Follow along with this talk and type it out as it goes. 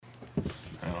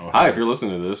Hi, if you're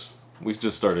listening to this, we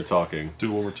just started talking.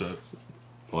 Do one more time.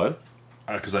 What?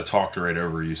 Because I talked right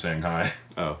over you saying hi.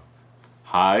 Oh.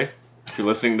 Hi, if you're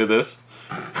listening to this.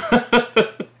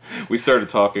 We started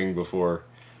talking before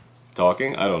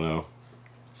talking? I don't know.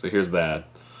 So here's that.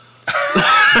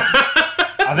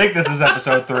 I think this is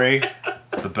episode 3.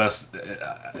 It's the best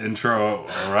intro,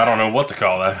 or I don't know what to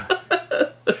call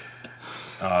that.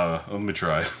 Let me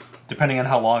try. Depending on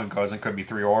how long it goes, it could be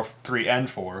 3 and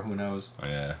 4. Who knows? Oh,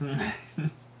 yeah.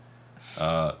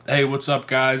 Hey, what's up,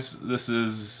 guys? This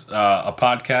is a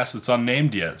podcast that's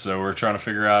unnamed yet, so we're trying to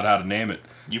figure out how to name it.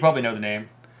 You probably know the name.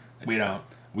 We don't.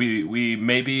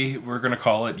 We're gonna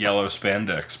call it Yellow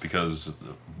Spandex because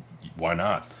why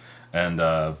not? And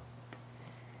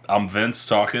I'm Vince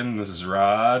talking. This is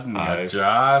Rod. And you Hi. got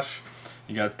Josh.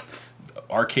 You got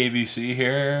RKVC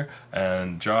here,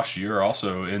 and Josh, you're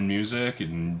also in music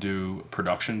and do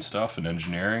production stuff and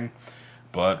engineering.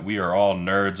 But we are all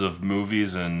nerds of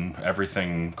movies and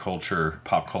everything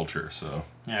pop culture. So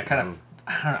Yeah, kind of.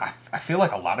 I don't know. I feel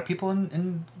like a lot of people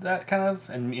in that kind of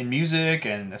in music,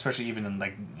 and especially even in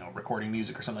recording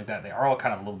music or something like that, they are all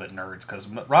kind of a little bit nerds. Because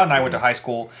Rod and I went to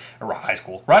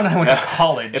Rod and I went to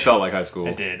college. It felt like high school.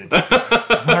 It did.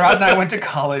 Rod and I went to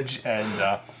college,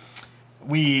 and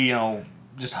we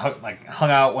just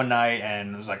hung out one night,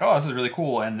 and it was like, oh, this is really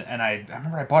cool. And I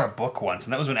remember I bought a book once,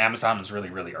 and that was when Amazon was really,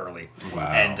 really early.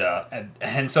 wow.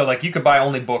 And so you could buy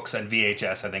only books and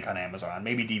VHS, I think, on Amazon,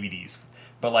 maybe DVDs.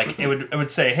 But it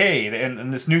would say, hey,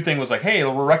 and this new thing was like, hey,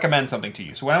 we'll recommend something to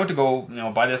you. So when I went to go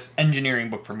buy this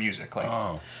engineering book for music,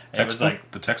 Oh, it textbook? was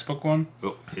like The textbook one?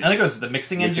 Oh, I think it was the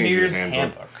Mixing Engineer's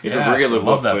Handbook. It's Yes, a regular I love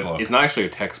book, that but book. it's not actually a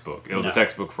textbook. It was No. a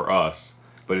textbook for us,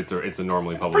 but it's a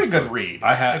normally It's a published pretty good book. read.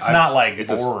 It's not like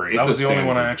it's a- boring. it's That was the only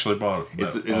standard. one I actually bought.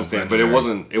 It's of a standard, but it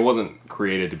engineering. wasn't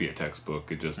created to be a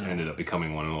textbook. It just ended up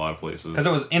becoming one in a lot of places. Because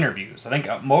it was interviews. I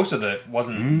think most of it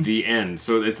wasn't. The end.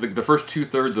 So it's the first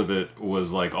 2/3 of it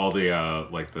was like all the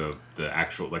the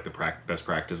actual best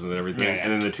practices and everything, Yeah, yeah.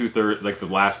 and then the 2/3 the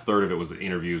last third of it was the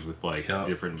interviews with Yep.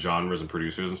 different genres and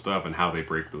producers and stuff and how they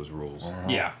break those rules.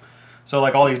 Yeah. So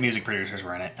all these music producers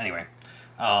were in it. Anyway,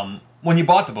 when you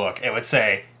bought the book, it would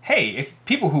say, hey, if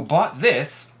people who bought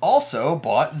this also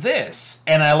bought this.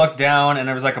 And I looked down, and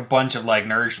there was a bunch of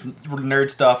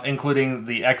nerd stuff, including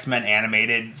the X-Men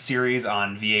animated series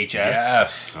on VHS.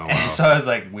 Yes. Oh, wow. And so I was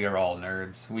like, we are all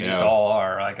nerds. We just Yeah. all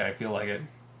are. I feel like it.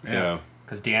 Yeah.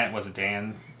 Because Dan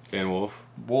Dan Wolf.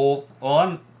 Wolf. Well,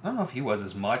 I don't know if he was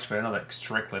as much, but I know that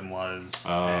Strickland was,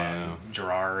 Oh, and yeah.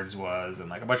 Gerard's was,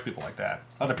 and a bunch of people like that.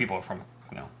 Other people from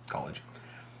college.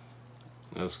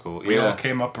 That's cool. We Yeah. all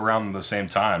came up around the same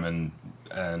time, and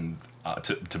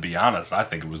to be honest, I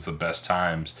think it was the best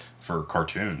times for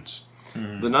cartoons.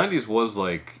 The 90s was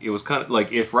it was kind of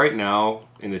like if right now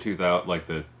in the 2000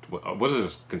 what is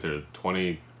this considered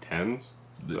 2010s?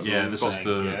 Yeah, this is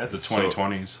the guess.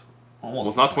 2020s. Almost. Well,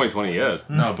 it's not 2020 yet.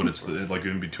 No, but it's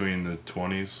in between the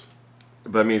 20s.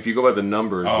 But I mean, if you go by the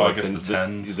numbers, Oh, I guess the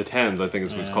tens. The tens, I think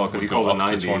is what it's called because you Would call go the up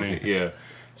to 90s. 20. Yeah.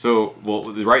 So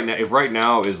right now, if right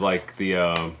now is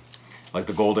the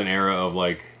golden era of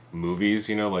movies,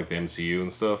 like the MCU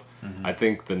and stuff, I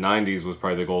think the 90s was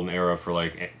probably the golden era for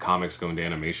comics going to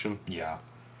animation. Yeah.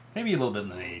 Maybe a little bit in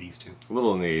the 80s, too. A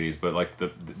little in the 80s,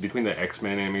 but between the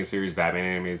X-Men animated series, Batman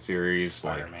animated series,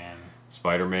 Spider-Man.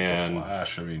 Spider-Man.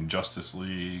 Flash, Justice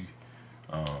League.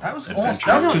 That was Adventure.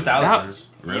 that was No, 2000s.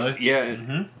 Really?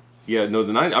 Yeah. Yeah, no,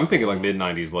 the 90s, I'm thinking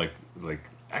mid-90s,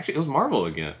 actually, it was Marvel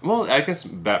again. Well, I guess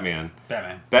Batman.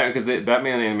 Because the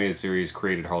Batman animated series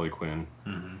created Harley Quinn.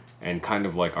 And kind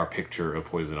of our picture of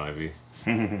Poison Ivy.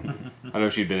 I know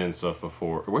she'd been in stuff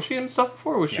before. Was she in stuff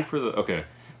before? Or was she Yeah. for the... Okay.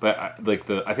 But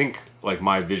I think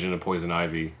my vision of Poison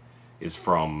Ivy is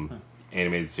from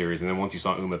animated series. And then once you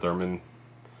saw Uma Thurman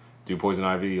do Poison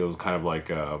Ivy, it was kind of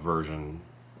like a version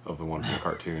of the one from the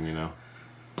cartoon,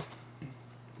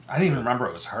 I didn't even remember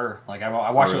it was her.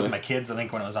 I watched it really? with my kids, I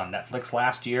think, when it was on Netflix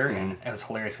last year, and it was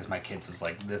hilarious because my kids were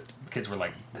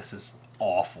like, this is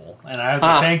awful. And I was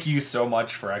like, thank you so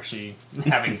much for actually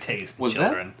having taste, Was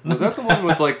children. that the one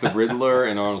with the Riddler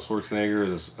and Arnold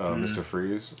Schwarzenegger as Mr.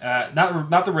 Freeze?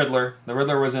 Not the Riddler. The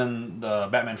Riddler was in the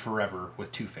Batman Forever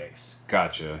with Two-Face.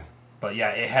 Gotcha. But yeah,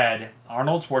 it had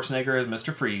Arnold Schwarzenegger as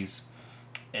Mr. Freeze.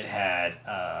 It had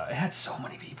so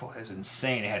many people. It was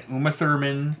insane. It had Uma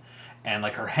Thurman and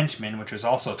her henchman, which was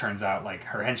also turns out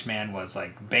her henchman was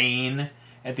Bane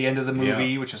at the end of the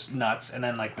movie, Yeah. which was nuts. And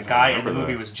then the guy in the remember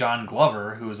movie that. was John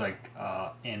Glover, who was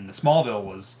in the Smallville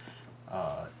was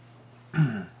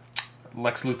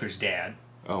Lex Luthor's dad.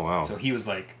 Oh, wow. So he was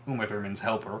Uma Thurman's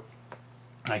helper.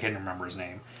 I can't remember his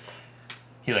name.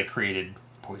 He created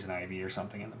Poison Ivy or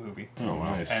something in the movie. Oh,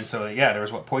 nice. And so yeah, there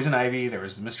was Poison Ivy, there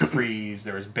was Mr. Freeze,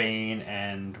 there was Bane,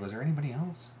 and was there anybody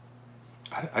else?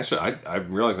 I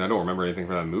realized I don't remember anything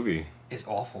from that movie. It's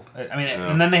awful. I mean,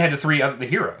 and then they had the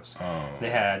heroes. Oh. They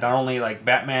had not only like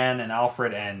Batman and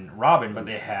Alfred and Robin, but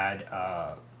they had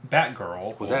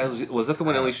Batgirl. Was that the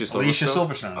one Alicia Silverstone? Alicia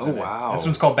Silverstone. Oh wow! This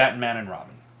one's called Batman and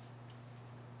Robin.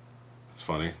 It's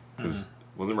funny because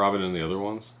wasn't Robin in the other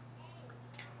ones?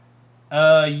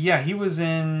 Yeah, he was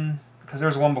in because there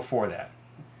was one before that.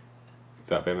 Is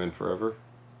that Batman Forever?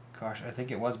 Gosh, I think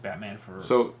it was Batman Forever.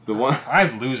 So the one I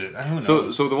lose it. Who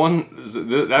knows? So the one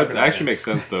that actually makes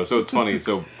sense though. So it's funny.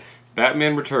 So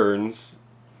Batman Returns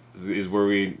is where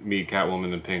we meet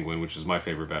Catwoman and Penguin, which is my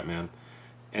favorite Batman,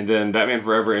 and then Batman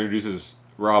Forever introduces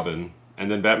Robin,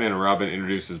 and then Batman and Robin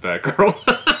introduces Batgirl.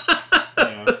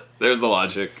 Yeah. There's the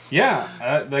logic.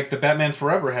 Yeah, like the Batman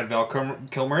Forever had Val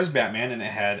Kilmer as Batman, and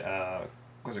it had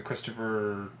was it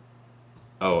Christopher?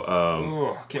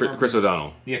 Chris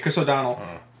O'Donnell. Yeah, Chris O'Donnell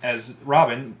as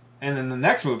Robin, and then the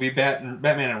next movie,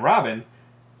 Batman and Robin,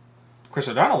 Chris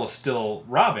O'Donnell was still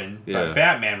Robin, but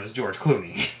Batman was George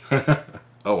Clooney.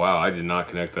 Oh wow, I did not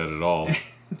connect that at all.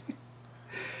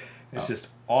 It's just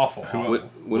awful. When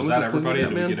was that everybody?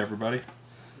 Did we get everybody?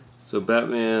 So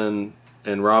Batman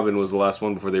and Robin was the last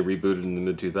one before they rebooted in the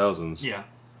mid-2000s. Yeah.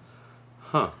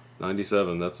 Huh.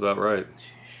 97, that's about right.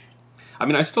 I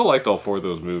mean, I still liked all four of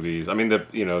those movies. I mean,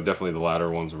 definitely the latter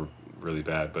ones were really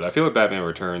bad, but I feel like Batman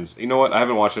Returns, you know what, I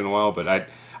haven't watched it in a while, but I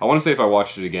want to say if I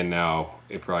watched it again now,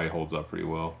 it probably holds up pretty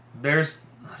well. There's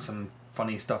some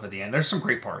funny stuff at the end. There's some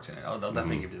great parts in it. I'll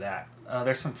definitely give you that.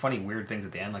 There's some funny weird things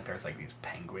at the end, like there's like these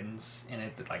penguins in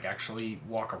it that like actually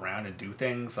walk around and do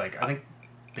things. Like I think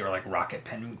they were like rocket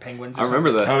penguins. I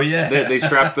remember that. Oh yeah, they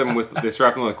strapped them with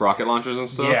like rocket launchers and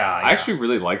stuff. Yeah, I actually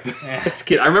really liked that as a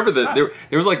kid. I remember that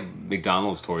there was like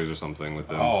McDonald's toys or something with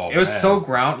them. Oh, it was so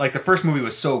like the first movie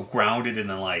was so grounded in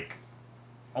like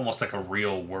almost like a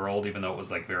real world, even though it was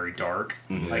like very dark.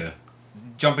 Mm-hmm. Like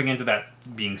jumping into that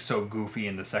being so goofy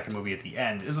in the second movie at the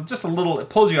end is just a little. It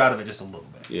pulls you out of it just a little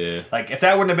bit. Yeah. Like if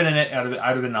that wouldn't have been in it,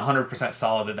 I'd have been 100%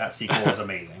 solid that sequel was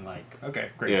amazing. Like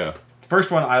okay, great. Yeah. First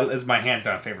one is my hands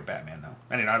down favorite Batman though.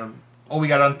 I mean, I don't. Oh, we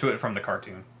got onto it from the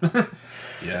cartoon.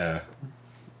 Yeah.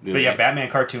 But yeah, Batman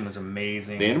cartoon was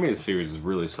amazing. The animated series is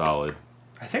really solid.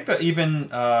 I think that even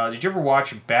did you ever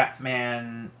watch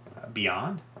Batman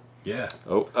Beyond? Yeah.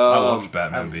 Oh, I loved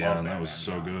Batman Beyond. That was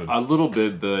so good. A little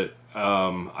bit, but I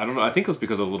don't know. I think it was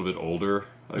because I was a little bit older.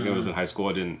 Like I was in high school.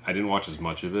 I didn't watch as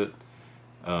much of it.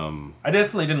 I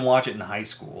definitely didn't watch it in high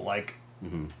school. Like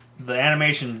the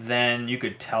animation then you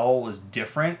could tell was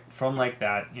different from like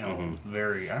that. You know,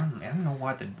 very. I don't know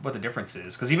what the difference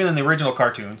is, because even in the original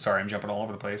cartoon. Sorry, I'm jumping all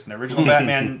over the place. In the original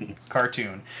Batman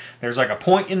cartoon, there's like a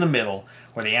point in the middle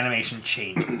where the animation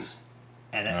changes.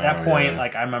 And at that point,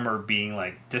 like I remember being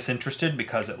like disinterested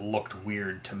because it looked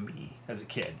weird to me as a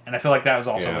kid, and I feel like that was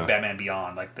also with Batman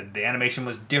Beyond. Like the animation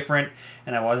was different,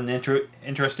 and I wasn't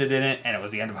interested in it. And it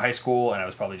was the end of high school, and I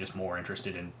was probably just more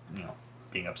interested in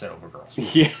being upset over girls.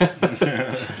 Yeah,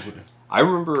 I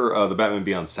remember the Batman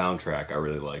Beyond soundtrack I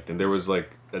really liked, and there was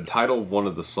like the title of one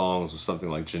of the songs was something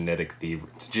like Genetic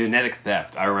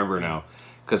Theft. I remember now.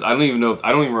 Because I don't even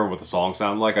remember what the song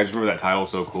sounded like. I just remember that title was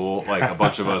so cool. Like, a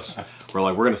bunch of us were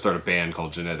like, we're going to start a band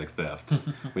called Genetic Theft.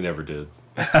 We never did.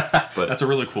 But that's a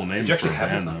really cool name. Did you actually for a have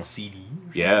band, this on though. CD?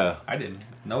 Yeah. I didn't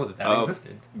know that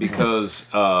existed. Because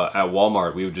at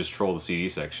Walmart, we would just troll the CD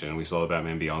section. And we saw the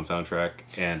Batman Beyond soundtrack.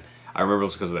 And I remember it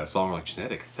was because of that song, like,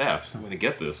 Genetic Theft. I'm going to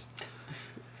get this.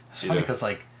 It's funny because,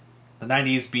 like, the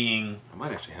 90s being... I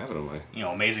might actually have it on my...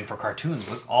 amazing for cartoons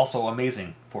was also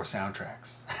amazing for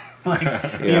soundtracks. Like,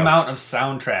 the amount of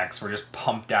soundtracks were just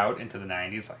pumped out into the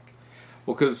 90s. Like,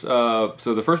 well, because,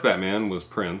 so the first Batman was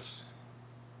Prince.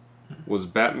 Was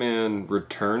Batman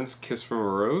Returns Kiss from a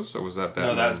Rose? Or was that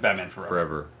Batman? No, that was Batman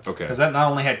Forever. Okay. Because that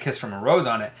not only had Kiss from a Rose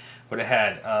on it, but it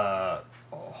had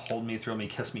Hold Me, Thrill Me,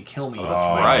 Kiss Me, Kill Me. Oh,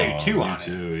 that's right. U2 on it.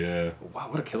 U2, yeah. Wow,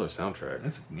 what a killer soundtrack.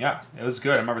 It was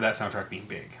good. I remember that soundtrack being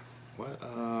big.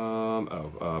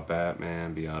 What?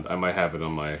 Batman Beyond. I might have it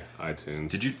on my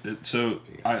iTunes. Did you? So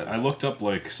I looked up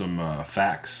like some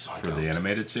facts for the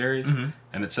animated series,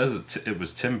 and it says that it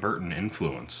was Tim Burton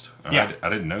influenced. Yeah. I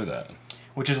didn't know that.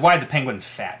 Which is why the penguin's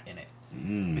fat in it.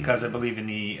 Because I believe in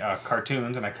the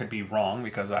cartoons, and I could be wrong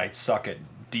because I suck at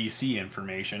DC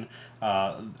information,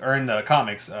 or in the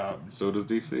comics. So does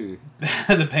DC.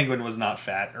 The penguin was not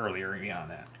fat earlier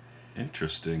beyond that.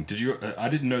 Interesting. Did you? I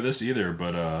didn't know this either,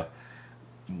 but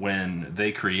when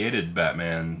they created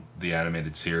Batman the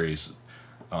animated series,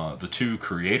 the two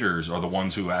creators are the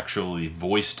ones who actually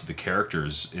voiced the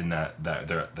characters in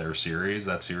their series,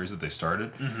 that series that they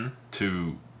started,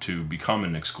 to become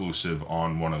an exclusive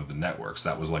on one of the networks.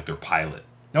 That was like their pilot.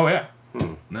 Oh yeah.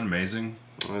 Isn't that amazing?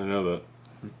 I didn't know that.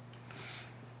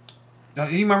 Now,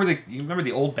 you remember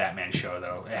the old Batman show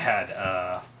though? It had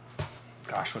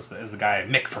it was the guy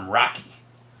Mick from Rocky.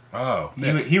 Oh,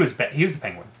 He was the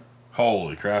Penguin.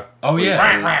 Holy crap! Oh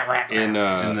yeah, In In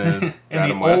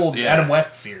Adam the West? old Adam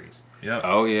West series. yeah.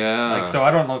 Oh yeah. Like, so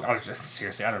I don't know.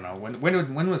 Seriously, I don't know.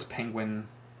 When was Penguin?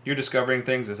 You're discovering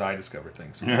things as I discover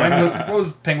things. What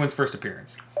was Penguin's first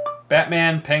appearance?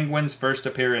 Batman Penguin's first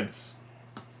appearance.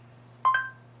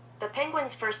 The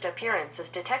Penguin's first appearance is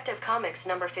Detective Comics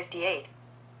number 58.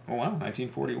 Oh wow,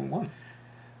 1941.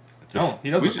 He does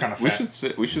we look should, kind of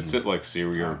fat. we should sit like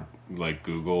Siri or like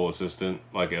Google Assistant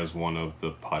like as one of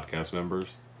the podcast members.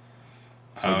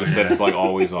 And just set it's like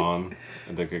always on,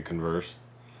 and they could converse,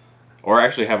 or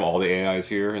actually have all the AIs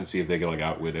here and see if they can like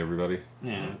outwit everybody.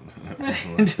 Yeah.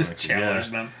 Just challenge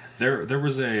them. There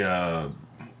was a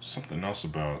something else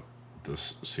about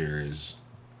this series.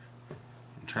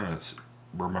 I'm trying to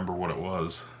remember what it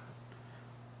was.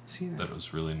 That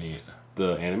was really neat.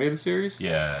 The animated series?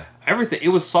 Yeah. Everything. It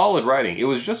was solid writing. It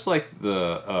was just like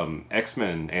the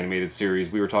X-Men animated series.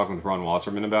 We were talking with Ron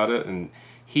Wasserman about it, and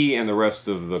he and the rest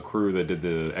of the crew that did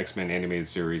the X-Men animated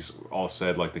series all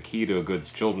said like the key to a good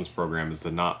children's program is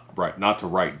to not to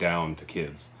write down to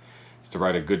kids. It's to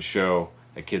write a good show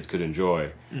that kids could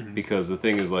enjoy. Mm-hmm. Because the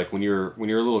thing is like when you're a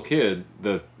little kid,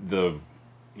 the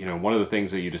one of the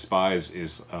things that you despise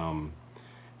is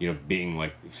being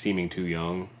like seeming too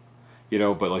young.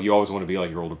 But like you always want to be like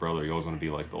your older brother. You always want to be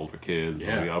like the older kids,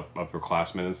 or the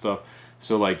upperclassmen and stuff.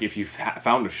 So like if you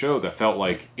found a show that felt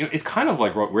like it's kind of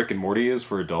like what Rick and Morty is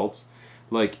for adults.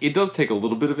 Like it does take a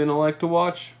little bit of intellect to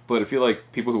watch, but I feel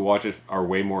like people who watch it are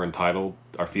way more entitled,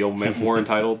 or feel more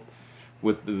entitled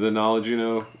with the knowledge.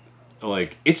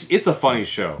 Like it's a funny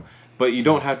show, but you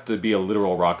don't have to be a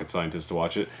literal rocket scientist to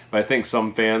watch it. But I think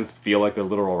some fans feel like they're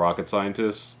literal rocket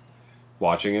scientists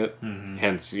watching it. Mm-hmm.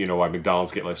 Hence, why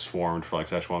McDonald's get like swarmed for like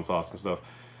Szechuan sauce and stuff.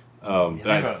 They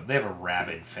have a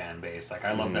rabid fan base. Like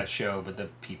I love that show, but the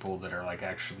people that are like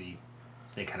actually,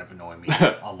 they kind of annoy me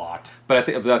a lot. But I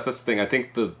think that's the thing. I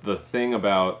think the thing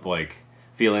about like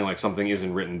feeling like something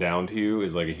isn't written down to you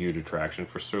is like a huge attraction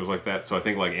for shows like that. So I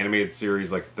think like animated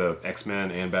series like the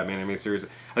X-Men and Batman animated series,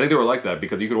 I think they were like that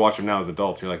because you could watch them now as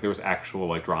adults. You're like there was actual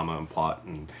like drama and plot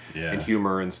and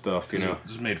humor and stuff. It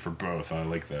was made for both. I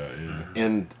like that. Yeah.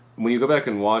 And when you go back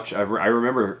and watch, I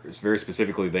remember very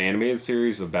specifically the animated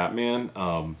series of Batman.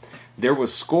 There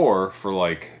was score for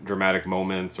like dramatic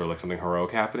moments or like something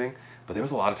heroic happening, but there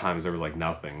was a lot of times there was like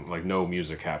nothing, like no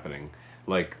music happening.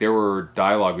 Like there were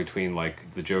dialogue between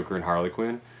like the Joker and Harley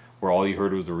Quinn, where all you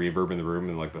heard was the reverb in the room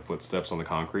and like the footsteps on the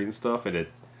concrete and stuff, and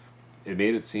it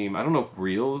made it seem, I don't know if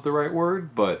real is the right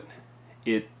word, but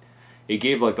it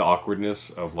gave like the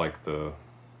awkwardness of like the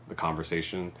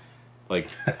conversation, like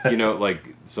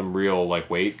like some real like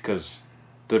weight, because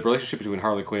the relationship between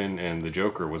Harley Quinn and the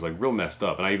Joker was like real messed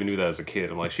up, and I even knew that as a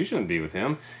kid. I'm like, she shouldn't be with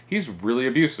him. He's really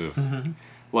abusive,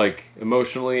 like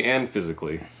emotionally and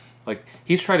physically. Like,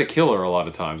 he's tried to kill her a lot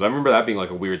of times. I remember that being, like,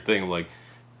 a weird thing. I'm like,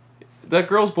 that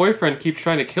girl's boyfriend keeps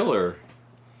trying to kill her,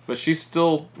 but she's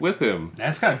still with him.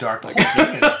 That's kind of dark. The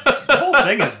whole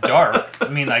thing is dark. I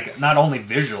mean, like, not only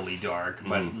visually dark,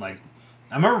 but, like,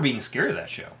 I remember being scared of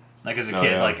that show. Like, as a kid.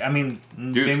 Yeah. Like, I mean...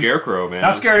 Dude, Scarecrow, man.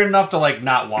 Not scared enough to, like,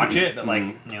 not watch it, but, like,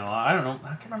 I don't know. I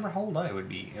can't remember how old I would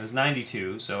be. It was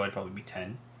 92, so I'd probably be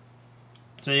 10.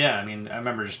 So, yeah, I mean, I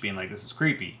remember just being like, this is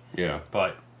creepy. Yeah.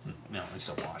 But... No, I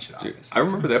still watch it, obviously. I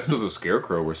remember the episodes of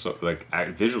Scarecrow were so like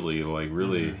visually like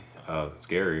really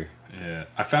scary. Yeah,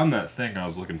 I found that thing I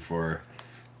was looking for.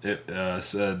 It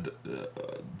said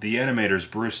the animators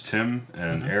Bruce Timm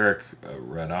and Eric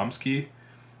Radomski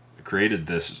created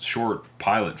this short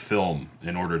pilot film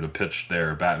in order to pitch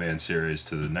their Batman series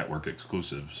to the network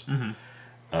exclusives.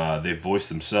 They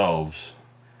voiced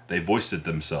it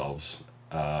themselves.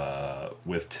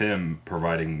 With Tim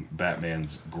providing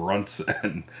Batman's grunts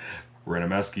and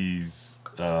Radomski's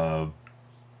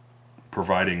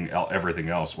providing everything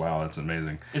else. Wow, that's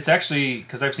amazing. It's actually,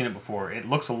 because I've seen it before, it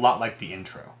looks a lot like the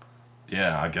intro.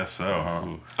 Yeah, I guess so,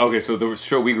 huh? Okay, so the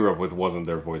show we grew up with wasn't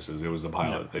their voices. It was the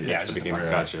pilot.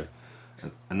 Gotcha.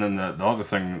 And then the other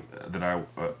thing that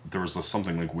there was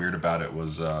something like weird about it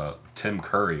was Tim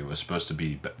Curry was supposed to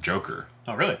be Joker.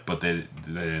 Oh, really? But they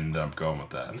ended up going with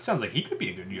that. He sounds like he could be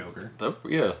a good Joker.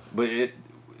 Yeah, but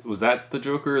was that the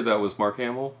Joker that was Mark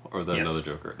Hamill, or was that another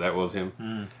Joker? That was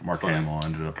him. Mark Hamill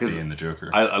ended up being the Joker.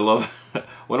 I love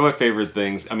one of my favorite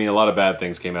things. I mean, a lot of bad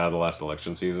things came out of the last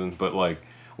election season, but like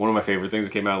one of my favorite things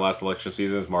that came out of the last election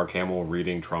season is Mark Hamill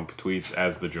reading Trump tweets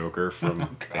as the Joker from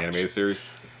the animated series.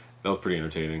 That was pretty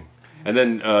entertaining. And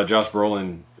then Josh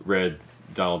Brolin read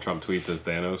Donald Trump tweets as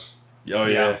Thanos. Oh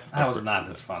yeah, that was not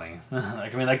as funny.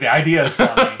 Like I mean, like the idea is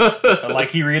funny, but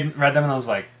like he read them and I was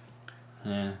like,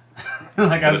 yeah.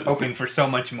 Like I was hoping for so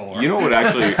much more. You know what?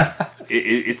 Actually,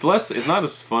 it's less. It's not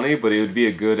as funny, but it would be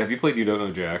a good. Have you played You Don't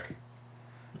Know Jack?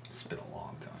 It's been a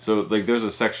long time. So like, there's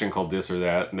a section called This or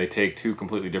That, and they take two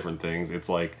completely different things. It's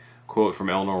like quote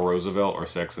from Eleanor Roosevelt or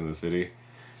Sex in the City,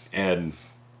 and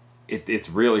it's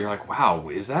really, you're like, wow,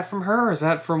 is that from her? Or is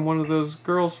that from one of those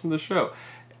girls from the show?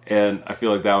 And I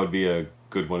feel like that would be a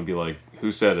good one to be like,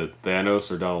 who said it,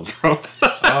 Thanos or Donald Trump?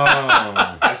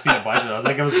 Oh, I've seen a bunch of those.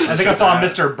 I think I saw a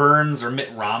Mr. Burns or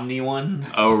Mitt Romney one.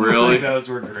 Oh, really? Like those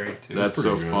were great too. That's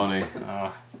so good. funny.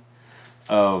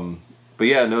 But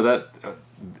yeah, no, that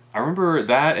I remember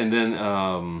that, and then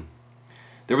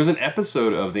there was an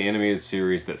episode of the animated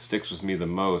series that sticks with me the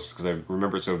most because I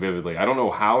remember it so vividly. I don't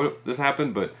know how this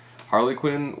happened, but Harley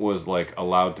Quinn was like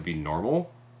allowed to be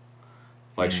normal.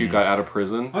 Like she got out of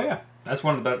prison. Oh yeah, that's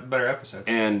one of the better episodes.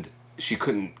 And she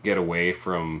couldn't get away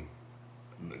from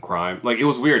the crime. Like it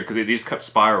was weird because it just kept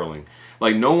spiraling.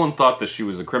 Like no one thought that she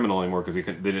was a criminal anymore because they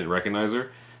didn't recognize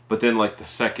her. But then like the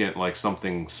second like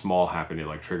something small happened, it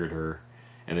like triggered her,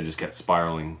 and it just kept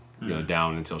spiraling,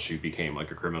 down until she became like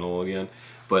a criminal again.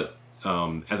 But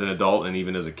as an adult and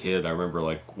even as a kid, I remember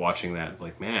like watching that.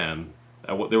 Like man,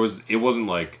 it wasn't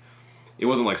like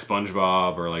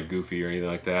SpongeBob or like Goofy or anything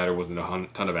like that, or wasn't a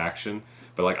ton of action.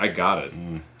 But like I got it,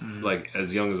 like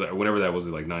as young as whenever that was,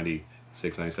 like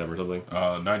 96, 97 or something.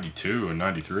 92 and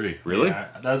 93. Really? Yeah,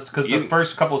 that's because the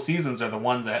first couple seasons are the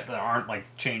ones that aren't like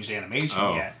changed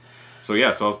animation yet. So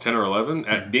yeah, so I was 10 or 11.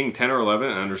 At being 10 or 11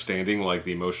 and understanding like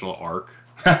the emotional arc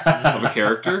of a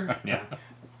character. Yeah.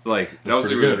 Like that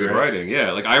was really good right? writing.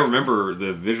 Yeah, like I remember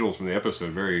the visuals from the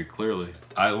episode very clearly.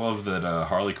 I love that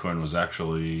Harley Quinn was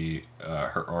actually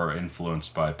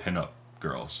influenced by pinup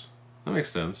girls. That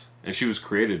makes sense. And she was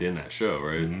created in that show,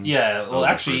 right? Mm-hmm. Yeah, well, was the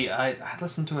actually, first- I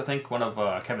listened to, I think, one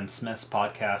of Kevin Smith's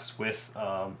podcasts with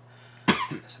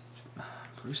is it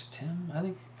Bruce Timm, I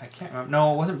think? I can't remember.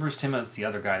 No, it wasn't Bruce Timm. It was the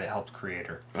other guy that helped create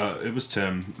her. It was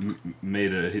Tim.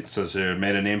 Made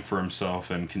a name for himself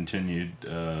and continues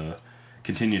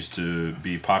to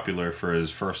be popular for his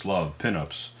first love,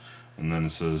 pinups. And then it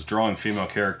says, drawing female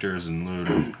characters in lewd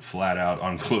and flat-out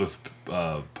unclothed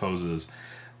poses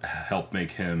helped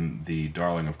make him the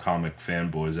darling of comic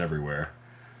fanboys everywhere.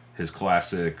 His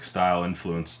classic style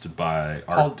influenced by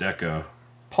Art Deco.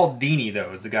 Paul Dini,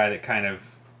 though, is the guy that kind of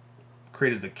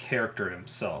created the character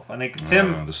himself. I think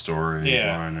Tim... the story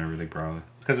line and everything, probably.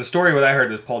 Because the story what I heard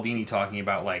was Paul Dini talking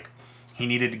about, like, he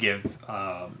needed to give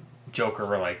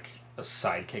Joker, like, a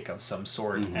sidekick of some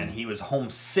sort, and he was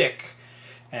homesick.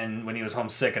 And when he was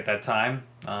homesick at that time,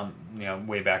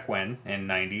 way back when, in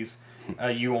 90s,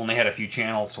 you only had a few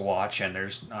channels to watch, and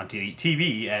there's on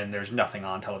TV, and there's nothing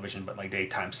on television but, like,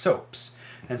 daytime soaps.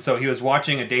 And so he was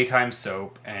watching a daytime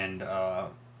soap, and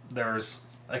there's,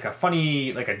 like, a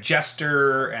funny, like, a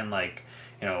jester and, like,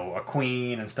 a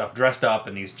queen and stuff dressed up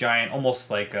in these giant,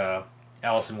 almost like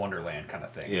Alice in Wonderland kind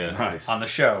of thing. Yeah, nice. On the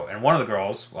show. And one of the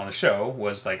girls on the show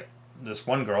was, like, this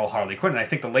one girl, Harley Quinn, and I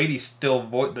think the lady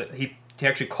still... He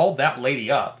actually called that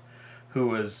lady up, who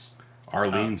was...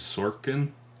 Arlene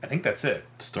Sorkin? I think that's it.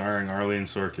 Starring Arlene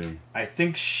Sorkin. I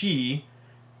think he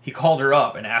called her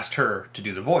up and asked her to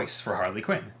do the voice for Harley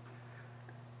Quinn.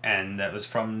 And that was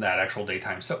from that actual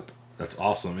daytime soap. That's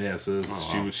awesome. Yeah, it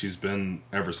says she's been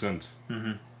ever since.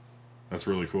 Mm-hmm. That's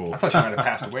really cool. I thought she might have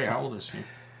passed away. How old is she?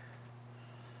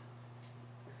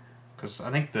 Because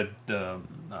I think the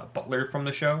butler from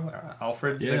the show,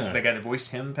 Alfred, the guy that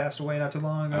voiced him, passed away not too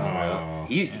long ago.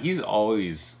 He's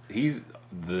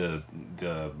the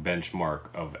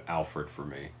benchmark of Alfred for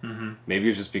me. Mm-hmm. Maybe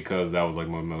it's just because that was like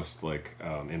my most like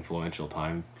influential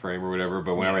time frame or whatever.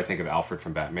 But whenever I think of Alfred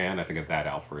from Batman, I think of that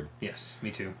Alfred. Yes, me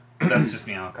too. That's just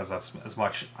because that's as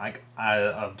much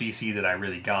of DC that I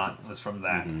really got was from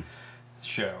that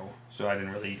show. So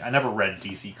I never read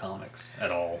DC comics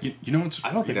at all. You know what's...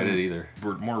 I don't think I did either.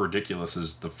 More ridiculous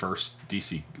is the first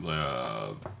DC...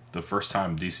 the first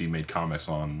time DC made comics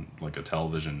on like a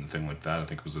television thing like that, I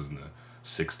think it was in the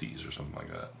 60s or something like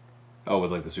that. Oh,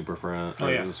 with like the Super Friends. Oh,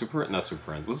 yeah. Was it Super... Not Super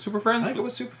Friends. Was it Super Friends? I think it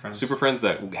was Super Friends. Super Friends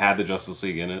that had the Justice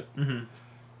League in it.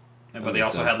 Mm-hmm. But they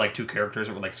also had like two characters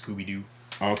that were like Scooby-Doo.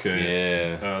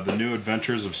 Okay. Yeah. The New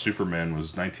Adventures of Superman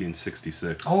was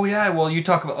 1966. Oh yeah, well you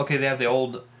talk about they have the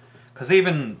old, because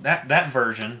even that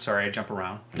version. Sorry, I jump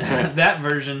around. That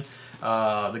version,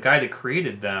 the guy that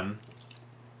created them,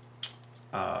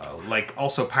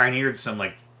 also pioneered some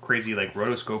crazy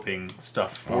rotoscoping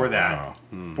stuff for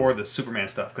for the Superman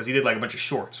stuff, because he did a bunch of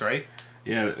shorts, right?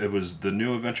 Yeah, it was the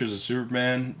New Adventures of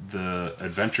Superman, the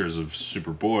Adventures of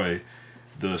Superboy,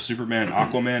 the Superman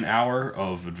Aquaman Hour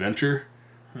of Adventure,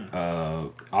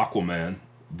 Aquaman,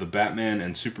 the Batman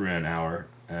and Superman Hour,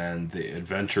 and the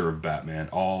Adventure of Batman,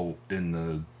 all in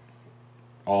the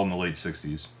late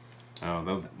 60s. Oh,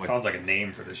 that was sounds like a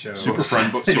name for the show. Super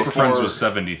Friends was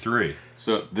 73.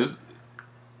 So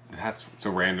that's so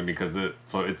random because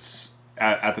it's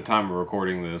at the time of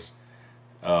recording this,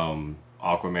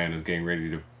 Aquaman is getting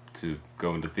ready to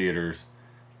go into theaters,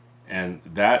 and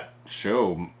that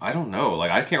show, I don't know,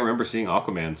 I can't remember seeing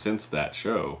Aquaman since that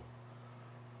show.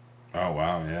 Oh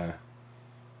wow, yeah.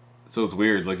 So it's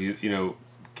weird,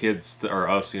 kids or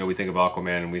us, we think of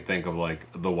Aquaman and we think of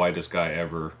the whitest guy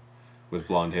ever with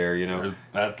blonde hair, There's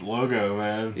that logo,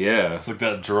 man. Yeah, it's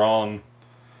that drawn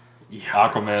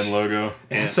Aquaman logo.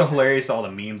 And it's so hilarious, all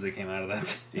the memes that came out of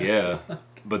that. Yeah,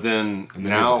 but then and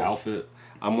now his outfit.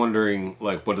 I'm wondering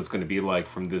what it's going to be like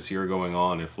from this year going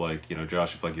on. If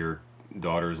Josh, if your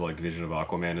daughter's vision of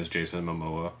Aquaman is Jason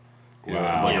Momoa,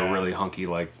 Wow. a really hunky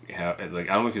I don't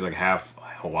know if he's half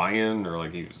Hawaiian or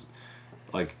he's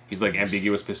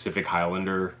ambiguous Pacific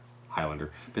Islander.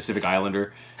 It's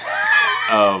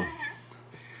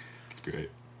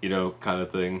great. Kind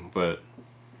of thing. But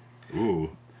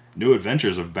ooh, New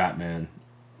Adventures of Batman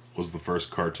was the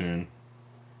first cartoon.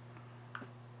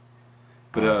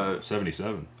 But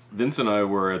 77. Vince and I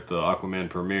were at the Aquaman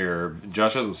premiere.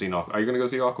 Josh hasn't seen Are you going to go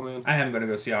see Aquaman? I am going to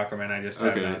go see Aquaman. I just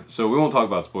okay. So we won't talk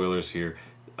about spoilers here.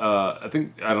 I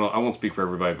won't speak for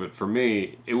everybody, but for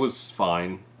me, it was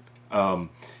fine.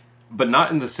 But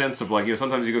not in the sense of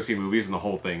sometimes you go see movies and the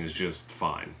whole thing is just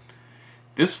fine.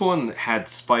 This one had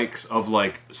spikes of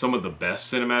some of the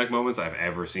best cinematic moments I've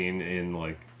ever seen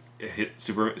in hit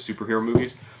superhero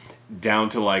movies, down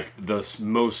to the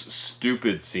most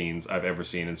stupid scenes I've ever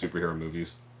seen in superhero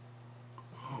movies.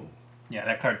 Oh. Yeah,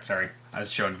 that card. Sorry, I was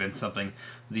showing Vince something.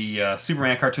 The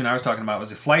Superman cartoon I was talking about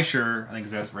was a Fleischer. I think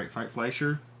that's right,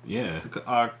 Fleischer. Yeah.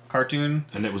 Cartoon.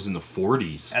 And it was in the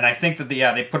 40s. And I think that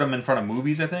they put them in front of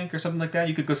movies, I think, or something like that.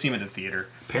 You could go see them at the theater.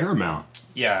 Paramount.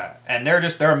 Yeah, and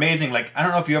they're amazing. I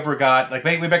don't know if you ever got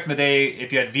way back in the day,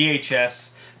 if you had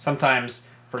VHS, sometimes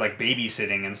for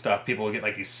babysitting and stuff, people would get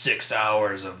these 6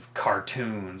 hours of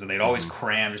cartoons, and they'd always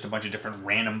cram just a bunch of different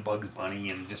random Bugs Bunny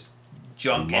and just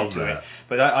junk into it.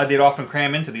 But they'd often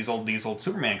cram into these old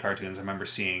Superman cartoons. I remember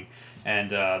seeing,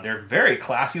 and they're very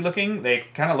classy looking. They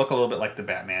kind of look a little bit like the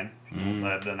Batman,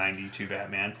 the '92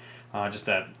 Batman, just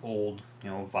that old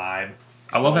vibe.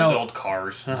 I love how the old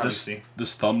cars.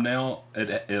 This thumbnail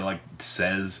it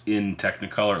says in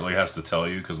Technicolor. It has to tell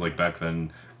you because back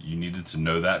then you needed to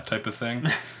know that type of thing.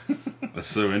 That's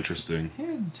so interesting.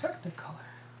 In Technicolor.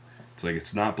 It's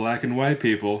it's not black and white,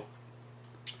 people.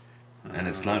 And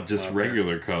it's not just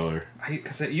regular color.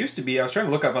 Because it used to be, I was trying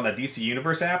to look up on the DC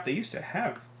Universe app, they used to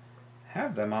have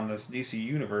them on this DC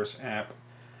Universe app.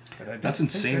 That's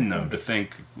insane, though, to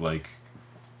think,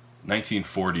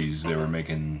 1940s, they were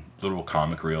making little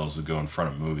comic reels that go in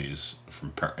front of movies,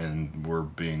 and were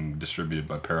being distributed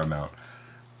by Paramount.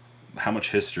 How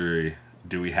much history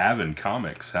do we have in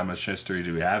comics? How much history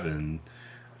do we have in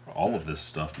all of this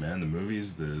stuff, man? The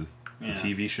movies, the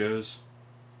TV shows?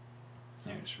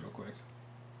 Yeah, just real quick.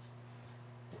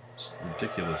 It's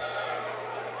ridiculous.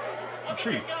 I'm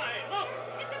sure you...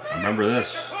 I remember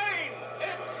this.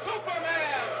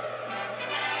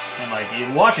 And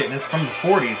you watch it and it's from the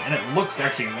 40s and it looks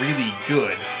actually really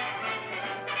good.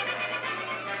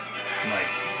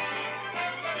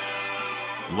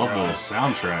 I love the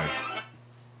soundtrack.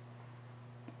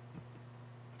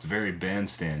 It's very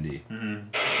bandstandy. Mm-hmm.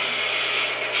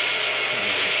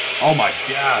 Oh my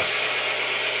gosh.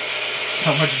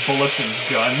 So much bullets and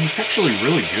guns. It's actually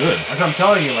really good. That's what I'm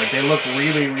telling you. They look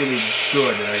really, really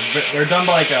good. They're done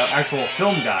by an actual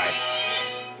film guy,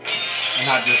 and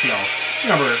not just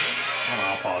remember.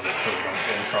 I'll pause it so we don't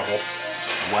get in trouble.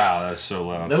 Wow, that's so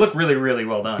loud. They look really, really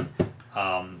well done,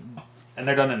 and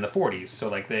they're done in the 40s. So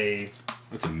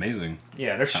That's amazing.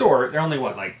 Yeah, they're short. They're only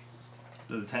 10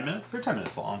 minutes? They're 10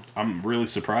 minutes long. I'm really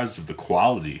surprised of the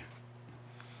quality.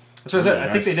 That's what I said.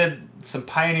 I think they did some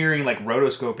pioneering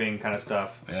rotoscoping kind of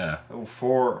stuff. Yeah.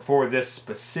 For this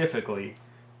specifically,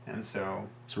 and so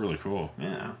it's really cool.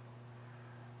 Yeah.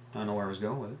 I don't know where I was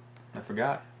going with it. I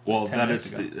forgot. Well,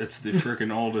 it's the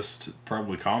freaking oldest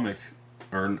probably comic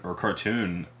or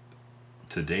cartoon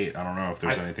to date. I don't know if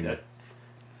there's anything. I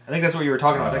think that's what you were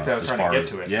talking about. I think I was trying to get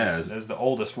to it. Yeah, it was the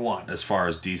oldest one. As far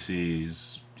as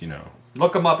DC's,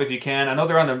 look them up if you can. I know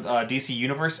they're on the DC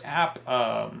Universe app.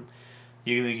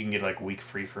 You can get like a week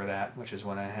free for that, which is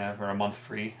what I have, or a month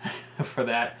free for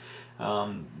that. I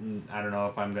don't know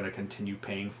if I'm going to continue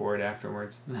paying for it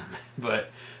afterwards,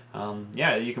 but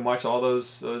yeah, you can watch all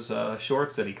those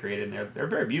shorts that he created, and they're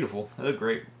very beautiful. They look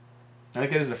great. I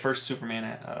think it is the first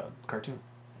Superman cartoon.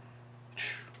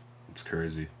 It's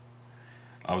crazy.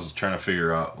 I was trying to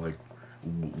figure out like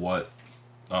what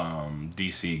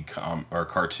DC or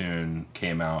cartoon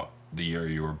came out the year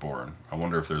you were born. I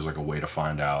wonder if there's like a way to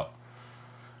find out,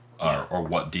 or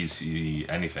what DC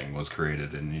anything was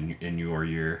created in your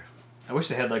year. I wish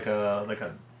they had like a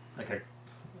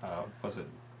what's it?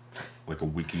 Like a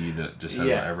wiki that just has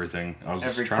everything. I was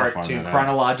every just trying cartoon to find that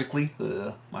chronologically.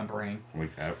 My brain.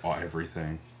 Like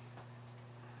everything.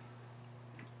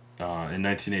 In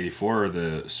 1984,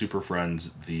 the Super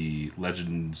Friends, the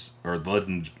legendary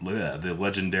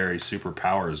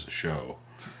Superpowers show,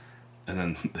 and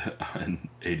then in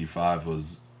 '85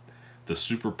 was the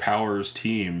Superpowers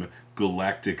team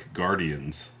Galactic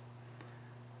Guardians.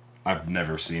 I've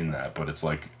never seen that, but it's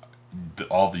like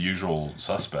all the usual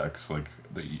suspects. Like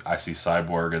I see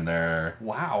Cyborg in there.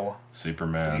 Wow.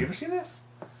 Superman. Have you ever seen this?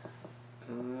 I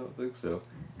don't think so.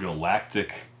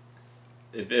 Galactic.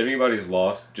 If anybody's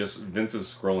lost, just Vince is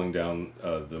scrolling down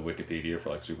the Wikipedia for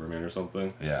like Superman or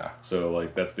something. Yeah. So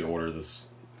like that's the order this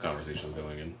conversation is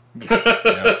going in.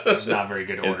 It's not very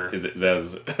good order. Is it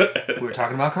as We were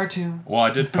talking about cartoons. Well, I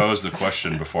did pose the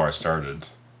question before I started,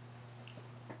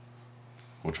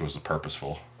 which was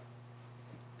purposeful.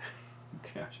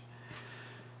 Gosh.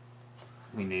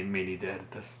 We may need to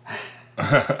edit this.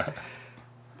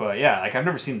 But yeah, like I've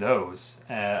never seen those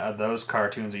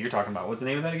cartoons that you're talking about. What's the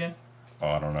name of that again? Oh,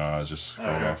 I don't know. I was just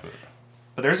scrolling off it.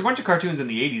 But there's a bunch of cartoons in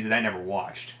the 80s that I never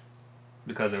watched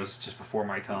because it was just before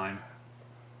my time.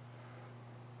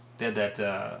 They had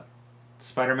that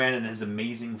Spider-Man and His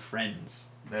Amazing Friends.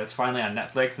 That was finally on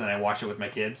Netflix, and then I watched it with my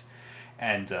kids.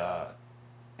 And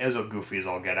it was as goofy as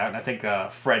all get out. And I think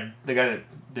Fred, the guy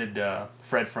that did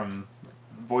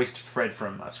voiced Fred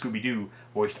from Scooby-Doo,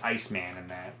 voiced Iceman in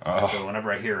that. Oh. So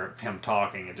whenever I hear him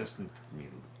talking, it just,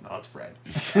 oh, it's Fred.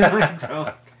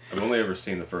 So, I've only ever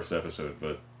seen the first episode,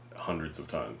 but hundreds of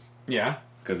times. yeah.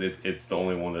 Because it's the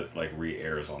only one that like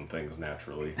re-airs on things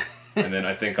naturally. And then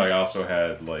I think I also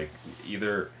had like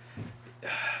either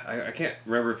I can't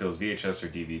remember if it was VHS or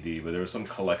DVD, but there was some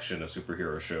collection of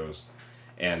superhero shows,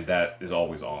 and that is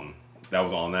always on. That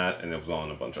was on that, and it was on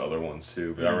a bunch of other ones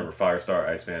too. But I remember Firestar,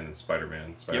 Iceman, and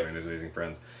Spider-Man. Spider-Man and His Amazing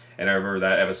Friends. And I remember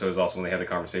that episode is also when they had the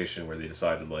conversation where they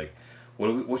decided like,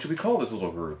 what should we call this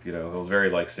little group? You know, it was very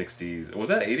like 60s. Was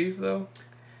that 80s though?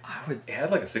 It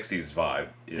had like a 60s vibe.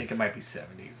 I think it might be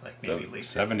 70s, like maybe late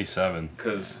 77.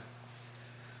 Because,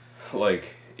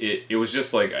 like, it was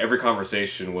just like every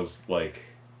conversation was like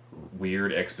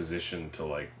weird exposition to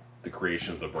like the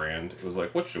creation of the brand. It was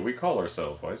like, what should we call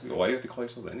ourselves? Why do you have to call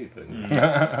yourselves anything?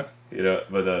 You know,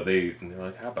 but they're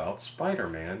like, how about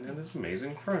Spider-Man and His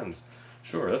Amazing Friends?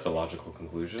 Sure, that's a logical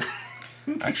conclusion.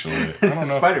 Actually, I don't know.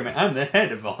 Spider-Man, I'm the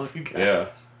head of all you guys. Yeah.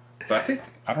 But I don't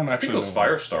I think actually it was know.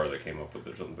 Firestar that came up with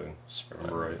it or something. If I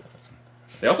remember right.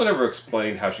 They also never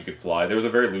explained how she could fly. There was a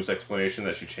very loose explanation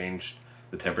that she changed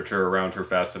the temperature around her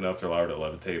fast enough to allow her to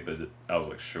levitate, but I was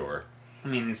like, sure. I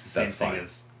mean, it's the same That's thing fine.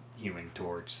 as Human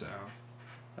Torch, so.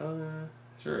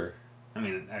 Sure. I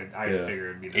mean, I Yeah. figured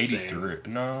it'd be the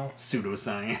 83. No. same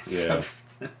pseudoscience.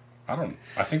 Yeah.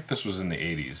 I think this was in the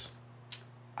 80s.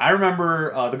 I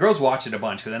remember the girls watched it a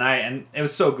bunch, and it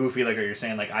was so goofy, like what you're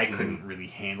saying. Like I couldn't really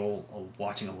handle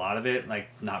watching a lot of it, like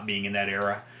not being in that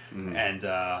era, and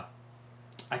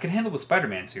I could handle the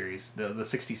Spider-Man series, the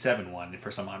 '67 one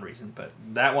for some odd reason, but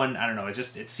that one I don't know.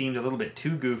 It seemed a little bit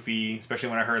too goofy, especially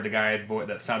when I heard the guy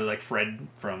that sounded like Fred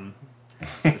from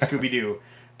Scooby-Doo.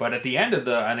 But at the end of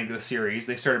the series,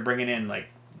 they started bringing in like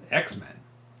X-Men,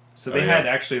 so they had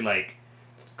actually like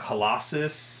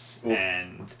Colossus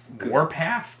and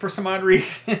Warpath for some odd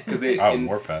reason. Because they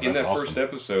Warpath, in that's that awesome. first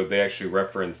episode, they actually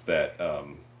referenced that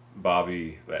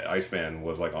Bobby, that Iceman,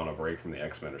 was like on a break from the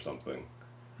X-Men or something.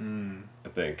 I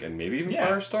think, and maybe even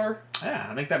Firestar. Yeah,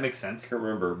 I think that makes sense. I can't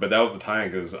remember, but that was the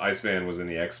tie-in because Iceman was in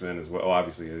the X-Men as well. Oh,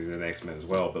 obviously, he's in the X-Men as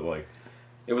well, but like,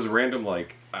 it was random.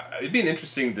 Like, it'd be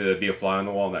interesting to be a fly on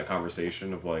the wall in that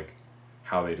conversation of like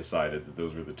how they decided that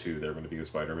those were the two that were going to be with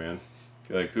Spider-Man.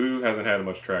 Like, who hasn't had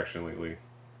much traction lately?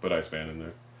 Put Iceman in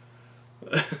there.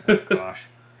 Oh, gosh.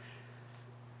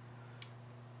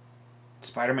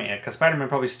 Spider-Man, because Spider-Man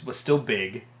probably was still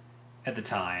big, at the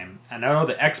time, and I know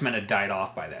the X-Men had died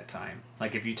off by that time.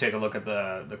 Like, if you take a look at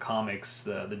the comics,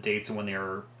 the dates and when they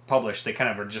were published, they kind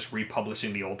of are just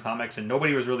republishing the old comics, and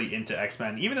nobody was really into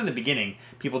X-Men. Even in the beginning,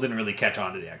 people didn't really catch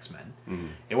on to the X-Men. Mm-hmm.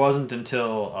 It wasn't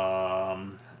until, I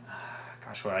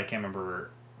can't remember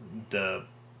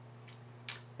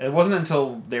it wasn't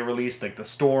until they released, like, the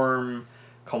Storm,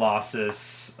 Colossus,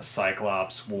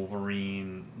 Cyclops,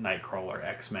 Wolverine, Nightcrawler,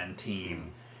 X-Men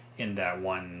team in that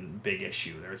one big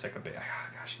issue. There was like a big... I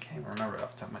can't even remember it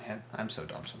off the top of my head. I'm so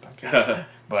dumb sometimes.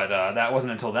 But that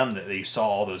wasn't until them that you saw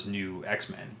all those new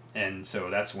X-Men. And so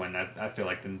that's when I feel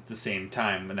like the same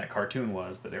time when that cartoon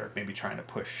was, that they were maybe trying to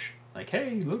push, like,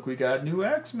 hey, look, we got new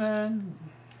X-Men.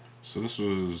 So this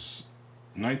was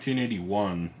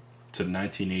 1981 to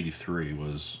 1983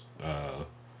 was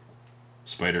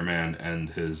Spider-Man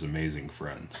and His Amazing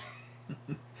Friends.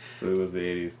 So it was the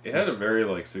 80s. It had a very,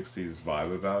 like, 60s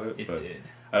vibe about it. It but did.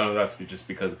 I don't know, that's just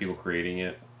because the people creating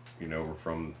it, you know, were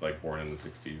from, like, born in the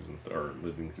 60s or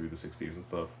living through the 60s and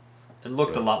stuff. It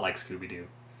looked a lot like Scooby-Doo.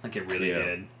 Like, it really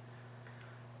did.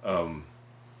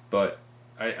 But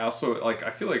I also, like, I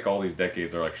feel like all these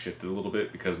decades are, like, shifted a little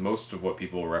bit because most of what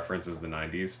people reference as the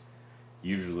 90s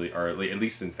usually are, like, at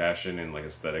least in fashion and, like,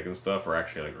 aesthetic and stuff, are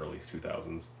actually, like, early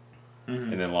 2000s.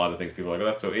 Mm-hmm. And then a lot of things people are like, oh,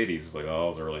 that's so 80s. It's like, oh, it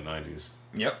was early 90s.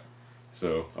 Yep.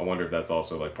 So I wonder if that's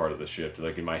also, like, part of the shift.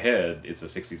 Like, in my head, it's a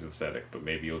 60s aesthetic, but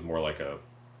maybe it was more like a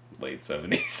late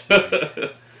 70s.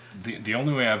 The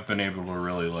only way I've been able to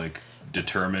really, like,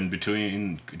 determine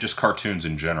between just cartoons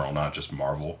in general, not just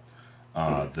Marvel,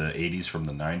 the 80s from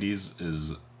the 90s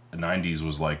is... The 90s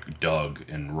was, like, Doug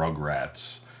and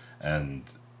Rugrats and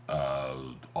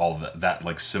all that,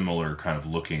 like, similar kind of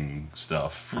looking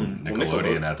stuff from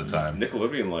Nickelodeon at the time.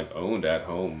 Nickelodeon, like, owned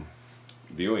at-home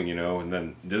viewing, you know, and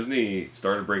then Disney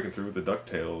started breaking through with the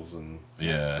DuckTales and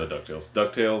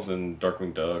DuckTales and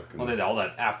Darkwing Duck. And, well, they did all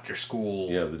that after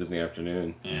school. Yeah, the Disney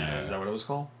Afternoon. Yeah, is that what it was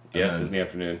called? Yeah, Disney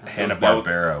Afternoon.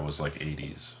 Hanna-Barbera was like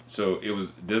 80s. So it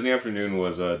was Disney Afternoon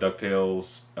was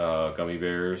DuckTales, Gummy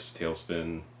Bears,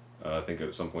 Tailspin. I think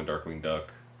at some point Darkwing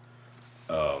Duck.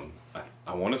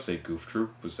 I want to say Goof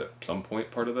Troop was at some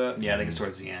point part of that. Yeah, I think it's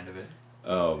towards the end of it.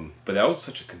 But that was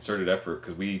such a concerted effort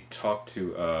because we talked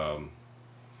to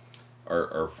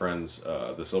our friends,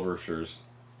 the Silvershires,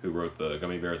 who wrote the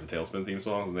Gummy Bears and Tailspin theme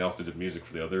songs, and they also did music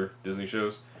for the other Disney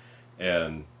shows.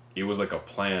 And it was like a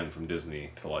plan from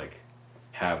Disney to, like,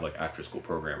 have, like, after school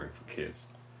programming for kids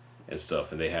and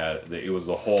stuff. And it was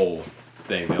the whole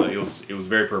thing. It was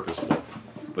very purposeful,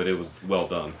 but it was well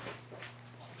done.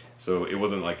 So it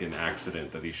wasn't like an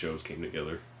accident that these shows came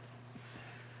together.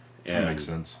 And, that makes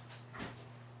sense.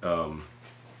 But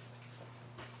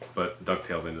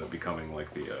DuckTales ended up becoming,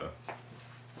 like,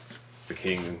 the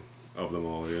king of them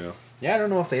all, you know? Yeah, I don't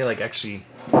know if they, like, actually...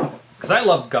 Because I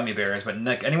loved Gummy Bears, but,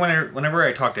 like, whenever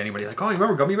I talk to anybody, like, oh, you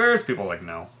remember Gummy Bears? People are like,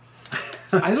 no.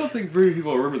 I don't think very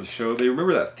people remember the show. They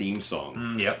remember that theme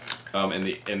song. Yep. And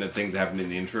the things that happened in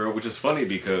the intro, which is funny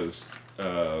because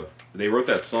they wrote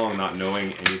that song not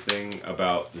knowing anything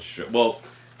about the show. Well,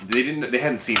 they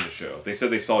hadn't seen the show. They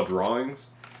said they saw drawings,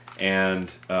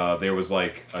 and there was,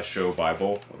 like, a show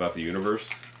Bible about the universe.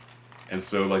 And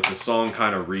so, like, the song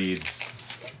kind of reads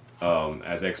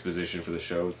as exposition for the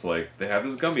show. It's like, they have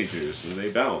this gummy juice, and they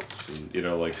bounce, and, you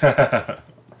know, like...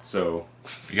 So...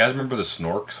 You guys remember the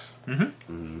Snorks? Mm-hmm.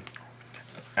 Mm-hmm.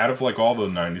 Out of, like, all the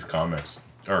 90s comics,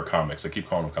 I keep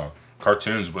calling them comics,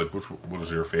 cartoons, but what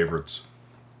was your favorites?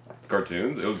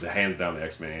 Cartoons? It was hands down the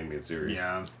X-Men animated series.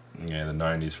 Yeah. Yeah, the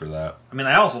 90s for that. I mean,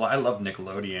 I love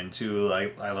Nickelodeon, too.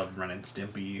 I love Ren and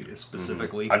Stimpy,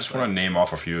 specifically. I just want to name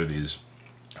off a few of these.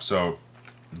 So,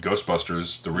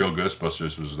 Ghostbusters, the real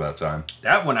Ghostbusters was that time.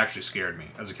 That one actually scared me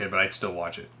as a kid, but I'd still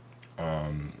watch it.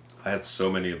 I had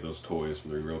so many of those toys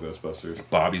from the real Ghostbusters.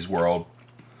 Bobby's World.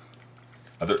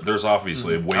 There's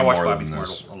obviously way more than Bobby's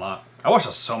this. World a lot. I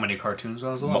watched so many cartoons when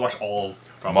I was little. I watched all.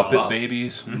 Muppet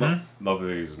Babies. Mm-hmm. Muppet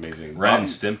Babies is amazing. Ren and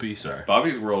Stimpy, sorry.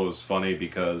 Bobby's World was funny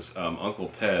because Uncle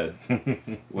Ted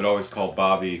would always call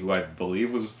Bobby, who I believe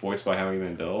was voiced by Howie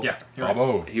Mandel. Yeah.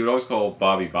 Babo. Right. He would always call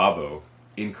Bobby Babo.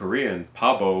 In Korean,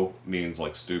 Pabo means,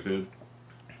 like, stupid.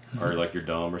 Or, like, you're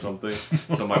dumb or something.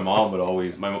 So my mom would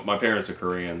always... My parents are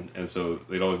Korean, and so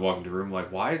they'd always walk into the room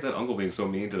like, why is that uncle being so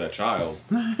mean to that child?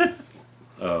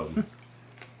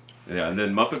 Yeah, and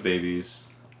then Muppet Babies,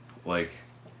 like...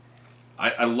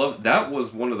 I love... That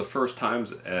was one of the first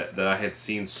times that I had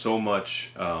seen so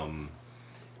much... I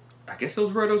guess it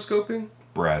was rotoscoping?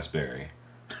 Raspberry.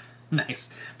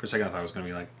 Nice. For a second I thought it was going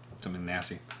to be, like, something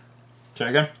nasty. Try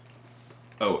again?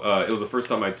 Oh, it was the first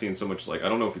time I'd seen so much, like, I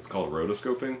don't know if it's called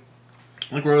rotoscoping.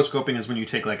 Like, rotoscoping is when you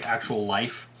take, like, actual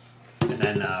life and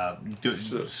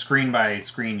then screen by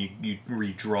screen you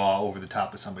redraw over the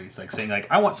top of somebody. It's like saying like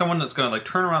I want someone that's gonna like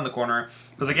turn around the corner,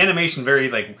 because like animation very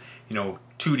like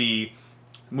 2D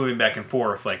moving back and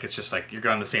forth, like it's just like you're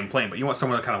on the same plane, but you want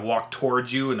someone to kind of walk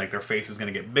towards you and like their face is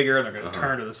gonna get bigger and they're gonna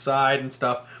turn to the side and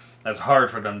stuff. That's hard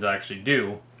for them to actually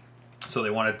do, so they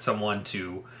wanted someone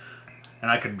to, and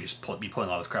I could just be pulling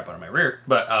all this crap out of my rear,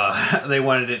 but they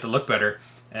wanted it to look better.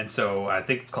 And so I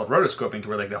think it's called rotoscoping, to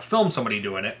where like they'll film somebody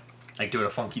doing it, like doing a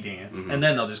funky dance, and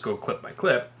then they'll just go clip by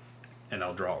clip, and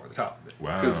they'll draw over the top of it.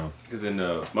 Wow! Because in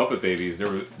Muppet Babies,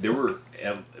 there were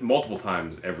multiple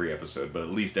times every episode, but at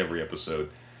least every episode,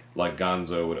 like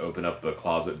Gonzo would open up the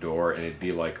closet door, and it'd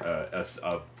be like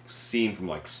a scene from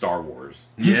like Star Wars.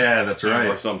 Yeah, that's right.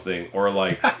 Or something, or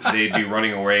like they'd be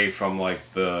running away from like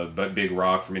the big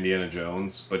rock from Indiana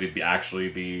Jones, but it'd actually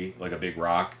be like a big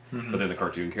rock, but then the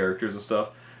cartoon characters and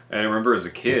stuff. And I remember as a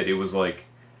kid, it was like,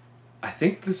 I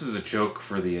think this is a joke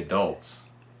for the adults.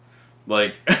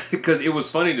 Like, because it was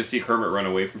funny to see Kermit run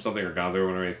away from something or Gonzo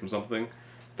run away from something,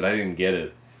 but I didn't get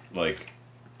it. Like,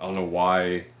 I don't know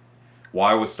why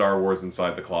was Star Wars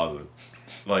inside the closet?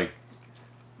 Like,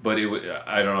 but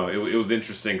I don't know. It was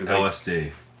interesting because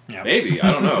LSD. Yeah. Maybe,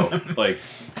 I don't know. Like,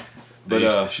 but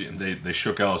they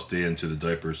shook LSD into the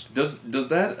diapers. Does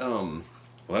that well,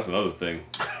 that's another thing.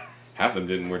 Half of them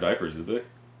didn't wear diapers, did they?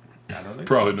 I don't think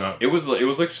Probably not. It was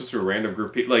like just a random group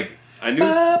of people. Like, I knew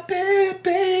Muppet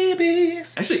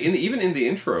Babies. actually even in the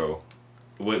intro,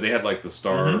 they had like the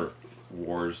Star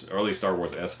Wars, early Star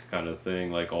Wars-esque kind of thing,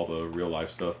 like all the real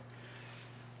life stuff.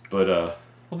 But well,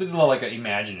 they did a lot like an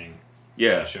imagining.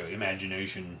 yeah, Show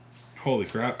imagination. Holy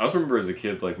crap! I also remember as a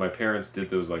kid, like my parents did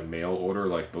those like mail order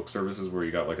like book services where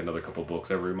you got like another couple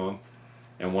books every month,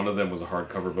 and one of them was a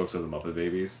hardcover books of the Muppet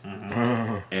Babies,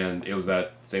 and it was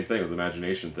that same thing. It was an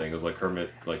imagination thing. It was like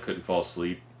Kermit like couldn't fall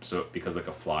asleep because like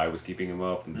a fly was keeping him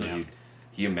up, and so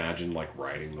he imagined like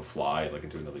riding the fly like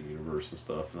into another universe and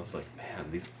stuff. And I was like,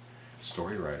 man, these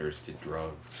story writers did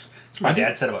drugs. That's what my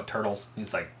dad said about turtles.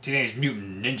 He's like, Teenage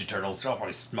Mutant Ninja Turtles, they're all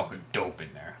probably smoking dope in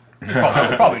there.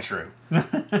 Probably true.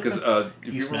 Because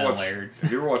if you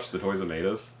ever watched The Toys That Made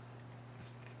Us,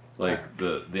 like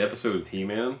the episode with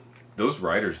He-Man, those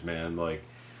writers, man, like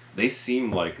they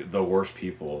seem like the worst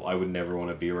people I would never want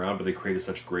to be around, but they created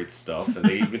such great stuff. And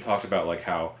they even talked about like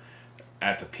how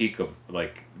at the peak of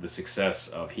like the success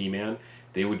of He-Man,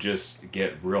 they would just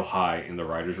get real high in the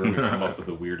writer's room and come up with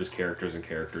the weirdest characters and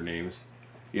character names.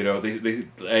 You know,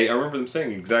 I remember them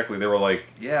saying exactly, they were like,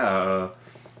 they're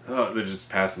just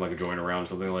passing like a joint around,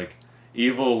 something like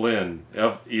Evil Lynn.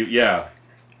 Yeah,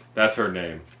 that's her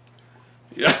name.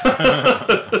 Yeah.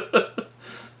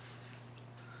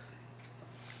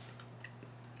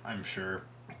 I'm sure.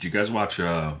 Did you guys watch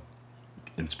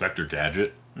Inspector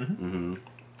Gadget? Mm-hmm.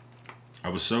 I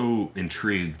was so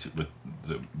intrigued with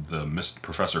the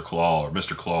Professor Claw or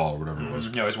Mr. Claw or whatever it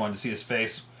was. You always wanted to see his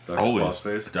face. Dr. Claw's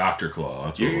face. Dr. Claw.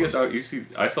 That's what it was.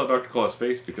 I saw Dr. Claw's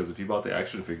face because if you bought the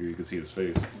action figure, you could see his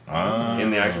face.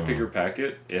 In the action figure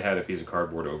packet, it had a piece of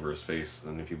cardboard over his face,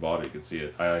 and if you bought it, you could see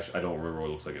it. I don't remember what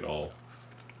it looks like at all.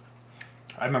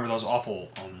 I remember those awful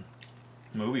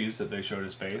movies that they showed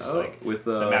his face, like with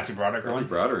the Matthew Broderick one. Matthew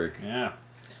Broderick. Yeah.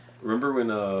 Remember when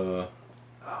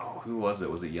who was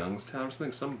it? Was it Youngstown or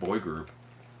something? Some boy group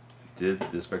did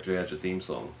the Inspector Gadget theme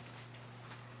song.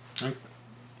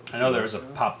 I know there was a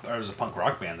punk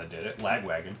rock band that did it,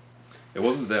 Lagwagon. It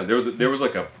wasn't them. There was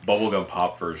like a bubblegum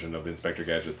pop version of the Inspector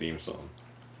Gadget theme song.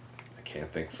 I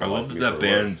can't think. I love that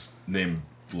band's named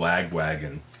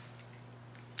Lagwagon.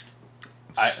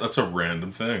 That's a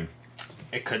random thing.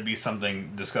 It could be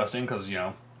something disgusting because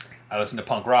I listened to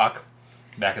punk rock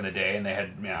back in the day, and they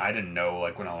had I didn't know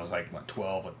like when I was like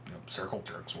 12 what Circle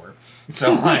Jerks were.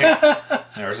 So like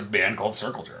there was a band called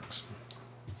Circle Jerks.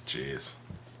 Jeez.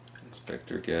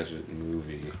 Inspector Gadget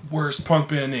movie. Worst punk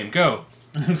band name. Go.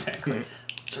 Exactly.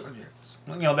 Circle Jerks.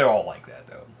 Well, they're all like that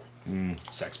though.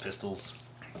 Sex Pistols.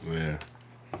 Yeah.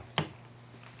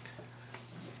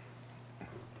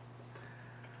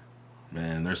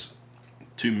 Man, there's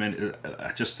too many.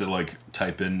 Just to like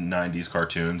type in 90s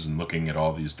cartoons and looking at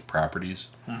all these properties,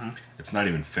 it's not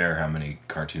even fair how many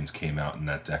cartoons came out in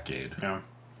that decade. Yeah.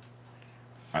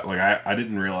 I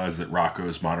didn't realize that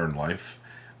Rocko's Modern Life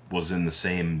was in the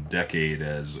same decade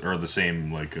or the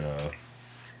same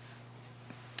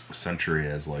century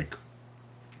as like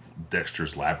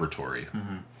Dexter's Laboratory.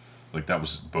 Like that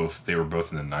was they were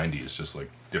both in the 90s, just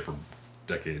like different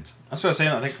decades. That's what I was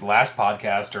saying. I think the last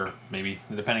podcast, or maybe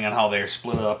depending on how they're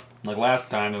split up, like last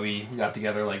time that we got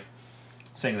together, like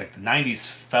saying like the 90s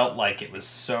felt like it was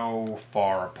so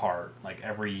far apart. Like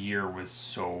every year was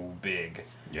so big.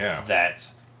 Yeah. That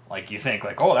Like, you think,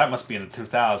 like, oh, that must be in the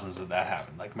 2000s that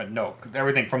happened. Like, but no,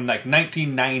 everything from, like,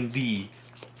 1990,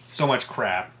 so much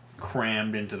crap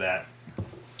crammed into that.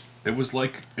 It was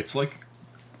like, it's like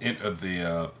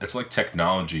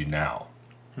technology now.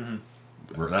 Mm-hmm.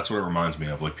 That's what it reminds me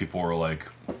of. Like, people were like,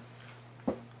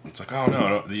 it's like, oh,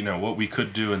 no, you know, what we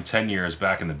could do in 10 years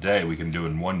back in the day, we can do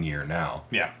in 1 year now.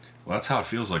 Yeah. Well, that's how it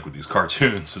feels like with these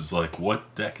cartoons. It's like,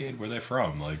 what decade were they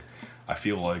from? Like, I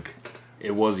feel like...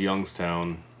 It was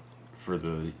Youngstown for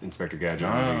the Inspector Gadget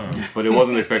movie. But it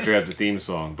wasn't the Inspector Gadget theme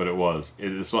song, but it was.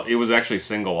 It was actually a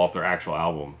single off their actual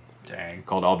album. Dang.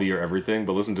 Called I'll Be Your Everything,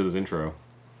 but listen to this intro.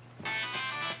 Oh,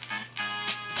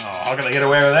 how can I get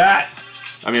away with that?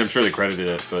 I mean, I'm sure they credited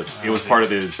it, but it was part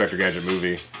of the Inspector Gadget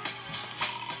movie.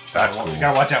 That's cool. You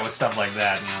gotta watch out with stuff like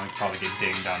that. You know, you probably get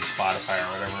dinged on Spotify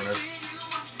or whatever it is.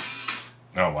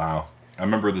 Oh, wow. I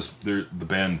remember the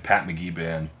band, Pat McGee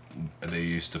Band, they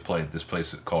used to play at this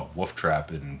place called Wolf Trap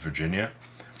in Virginia.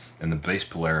 And the bass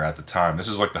player at the time, this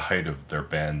is like the height of their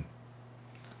band,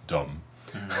 dumb.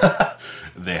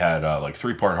 Mm-hmm. They had like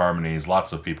 3-part harmonies,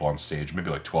 lots of people on stage, maybe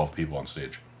like 12 people on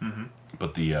stage. Mm-hmm.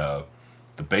 But the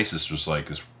bassist was like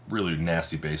this really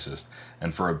nasty bassist.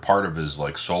 And for a part of his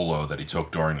like solo that he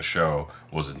took during the show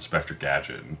was Inspector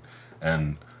Gadget.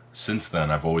 And since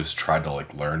then, I've always tried to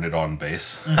like learn it on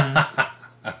bass. Mm-hmm.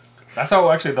 That's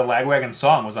how actually the Lagwagon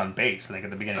song was on bass, I think,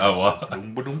 at the beginning. Oh, well.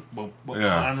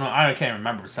 Yeah. I don't know. I can't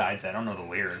remember besides that. I don't know the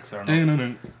lyrics. I don't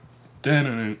know.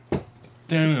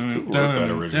 Who wrote that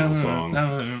original song?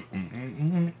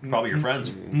 Probably your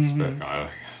friends.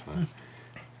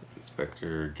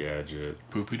 Inspector Gadget.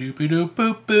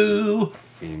 Boopy-doopy-doop-boop-boo.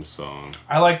 Theme song.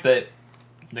 I like that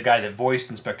the guy that voiced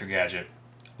Inspector Gadget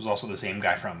was also the same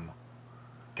guy from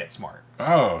Get Smart.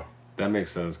 Oh. That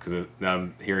makes sense, because now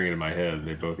I'm hearing it in my head.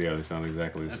 They sound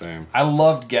exactly the same. I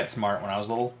loved Get Smart when I was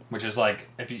little, which is like,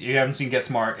 if you haven't seen Get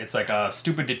Smart, it's like a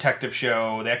stupid redid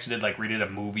show. They actually redid a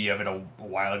movie of it a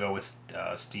while ago with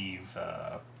Steve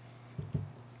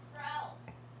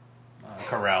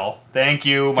Carell. Thank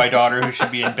you, my daughter who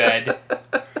should be in bed.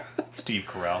 Steve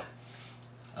Carell.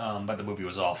 But the movie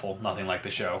was awful. Nothing like the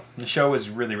show. The show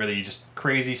was really, really just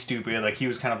crazy stupid. Like, he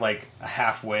was kind of like a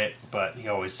half-wit, but he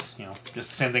always,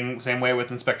 just the same way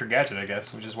with Inspector Gadget, I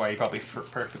guess, which is why he probably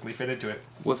perfectly fit into it.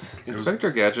 Was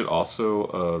Inspector Gadget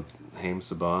also a Haim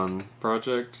Saban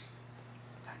project?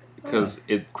 Because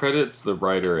it credits the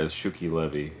writer as Shuki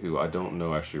Levy, who I don't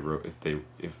know actually wrote,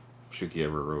 if Shuki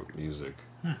ever wrote music.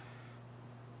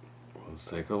 Let's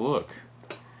take a look.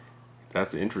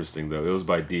 That's interesting, though. It was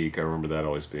by Deke. I remember that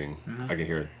always being... Mm-hmm. I can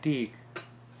hear it. Deke.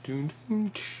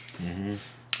 Mm-hmm.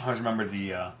 I always remember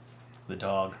the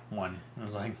dog one. It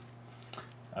was like...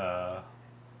 oh,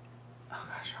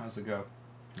 gosh. How does it go?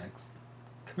 Next.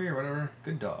 Come here, whatever.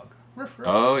 Good dog. Ruff, ruff.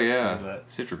 Oh, yeah. What is that?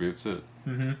 Citribute, Sit.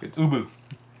 Mm-hmm. It's Ubu.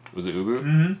 Was it Ubu?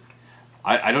 Mm-hmm.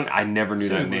 I never knew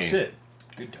that name. Sit.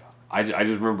 Good dog. I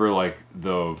just remember like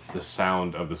the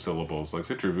sound of the syllables, like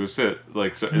Citribute, Sit.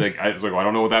 Like, so, like I was like, well, I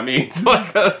don't know what that means.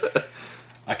 Like,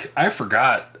 I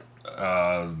forgot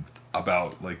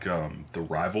about like the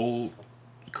rival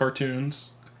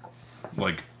cartoons.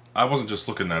 Like, I wasn't just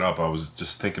looking that up. I was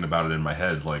just thinking about it in my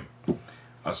head. Like,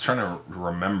 I was trying to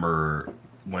remember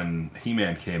when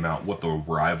He-Man came out, what the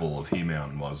rival of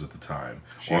He-Man was at the time,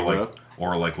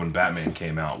 or like when Batman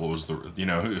came out, what was the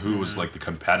who was like the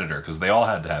competitor? Because they all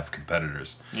had to have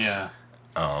competitors. Yeah.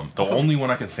 The only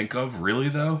one I can think of really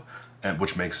though, and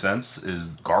which makes sense,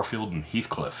 is Garfield and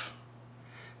Heathcliff.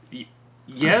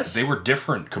 Yes, they were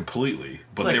different completely,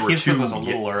 but like they were Heathcliff two. Was a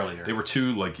little earlier. They were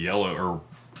two like yellow or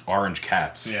orange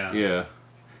cats. Yeah. Yeah.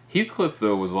 Heathcliff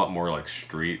though was a lot more like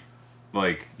street,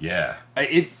 like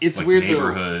it's like weird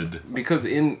neighborhood though, because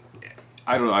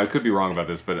I don't know, I could be wrong about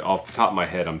this, but off the top of my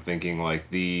head, I'm thinking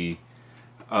like there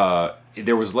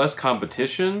was less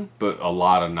competition, but a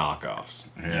lot of knockoffs.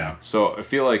 Yeah. So I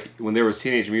feel like when there was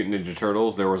Teenage Mutant Ninja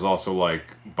Turtles, there was also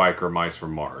like Biker Mice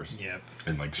from Mars. Yep.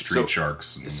 And like Street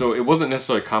Sharks. So it wasn't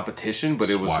necessarily competition,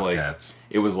 but it was like cats.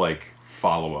 It was like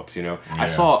follow-ups, Yeah. I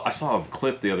saw a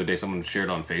clip the other day someone shared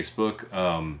on Facebook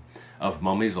of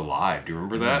Mummies Alive. Do you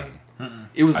remember that? Mm-mm.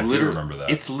 It was I do remember that.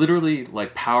 It's literally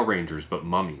like Power Rangers, but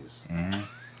mummies. Mm-hmm.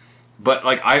 But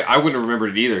like I wouldn't have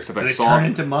remembered it either, except I saw. They turn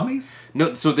into mummies?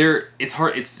 No, so it's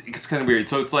hard. It's kind of weird.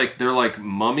 So it's like they're like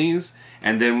mummies,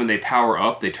 and then when they power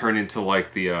up, they turn into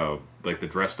like the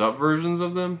dressed up versions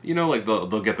of them. Like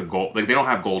they'll get the gold. Like they don't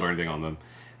have gold or anything on them.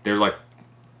 They're like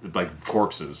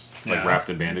corpses, like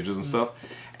wrapped in bandages and stuff.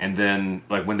 And then,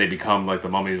 like, when they become, like, the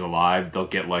mummies alive, they'll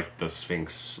get, like, the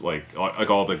Sphinx, like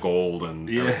all the gold, and,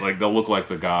 like, they'll look like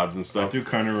the gods and stuff. I do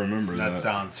kind of remember that. That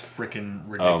sounds freaking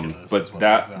ridiculous. But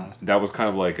that was kind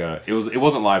of like it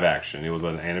wasn't live action. It was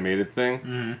an animated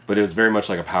thing, but it was very much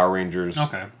like a Power Rangers.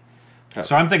 Okay.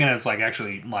 So I'm thinking it's, like,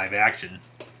 actually live action.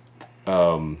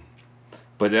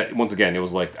 But that, once again, it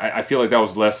was like, I feel like that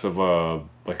was less of a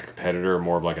competitor,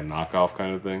 more of like a knockoff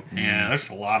kind of thing. Yeah, there's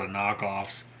a lot of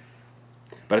knockoffs.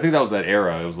 But I think that was that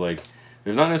era. It was like,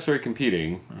 there's not necessarily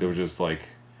competing. There was just like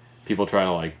people trying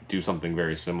to like do something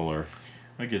very similar.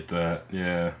 I get that.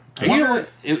 Yeah.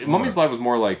 Mummy's Live was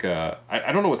more like I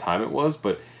don't know what time it was,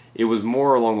 but it was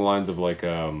more along the lines of like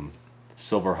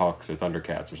Silverhawks or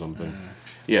Thundercats or something.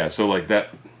 Yeah. So like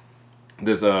that.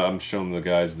 This I'm showing the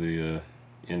guys the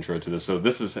intro to this. So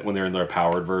this is when they're in their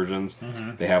powered versions.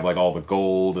 They have like all the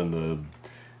gold and the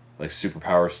like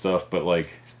superpower stuff, but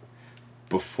like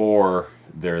before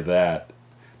they're that,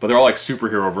 but they're all like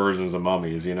superhero versions of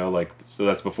mummies, you know, like, so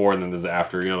that's before, and then there's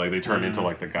after, you know, like they turn into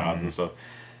like the gods and stuff.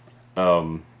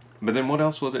 But then what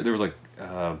else was it? There was like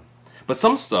but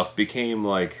some stuff became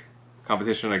like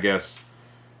competition, I guess,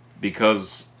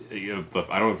 because you know,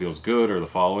 I don't know if it was good or the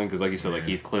following, because like you said, like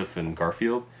Heathcliff and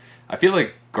Garfield, I feel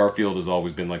like Garfield has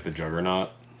always been like the juggernaut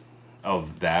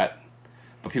of that,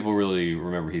 but people really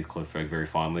remember Heathcliff like very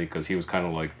fondly because he was kind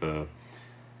of like the,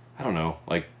 I don't know,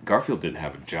 like Garfield didn't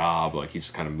have a job, like he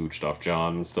just kind of mooched off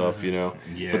John and stuff, you know.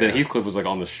 Yeah. But then Heathcliff was like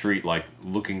on the street, like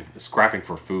scrapping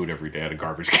for food every day at a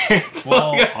garbage can.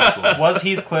 Well, was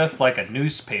Heathcliff like a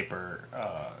newspaper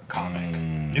comic?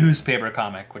 Newspaper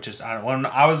comic, which is when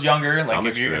I was younger, like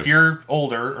if you're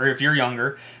older or if you're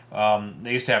younger,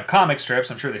 they used to have comic strips.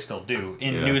 I'm sure they still do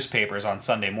in newspapers on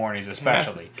Sunday mornings,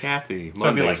 especially. Kathy, So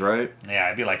Mondays, like, right? Yeah,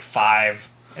 it'd be like five.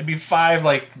 It'd be 5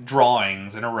 like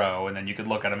drawings in a row, and then you could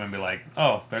look at them and be like,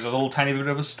 "Oh, there's a little tiny bit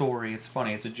of a story. It's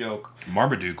funny. It's a joke."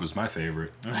 Marmaduke was my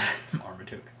favorite.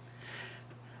 Marmaduke.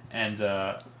 And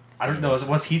I don't know.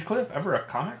 Was Heathcliff ever a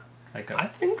comic? Like I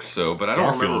think so, but I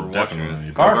don't Garfield remember watching definitely.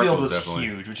 it. Garfield was definitely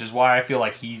huge, which is why I feel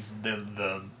like he's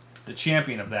the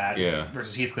champion of that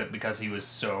versus Heathcliff, because he was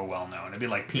so well known. It'd be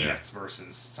like Peanuts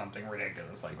versus something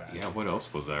ridiculous like that. Yeah, what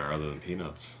else was there other than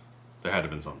Peanuts? There had to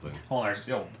have been something. Well, there's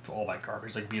all that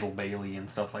garbage like Beetle Bailey and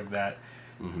stuff like that.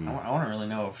 I want to really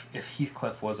know if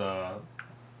Heathcliff was a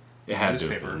had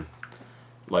newspaper. To have been.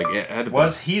 Like it had to.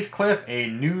 Was Heathcliff a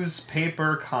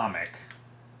newspaper comic?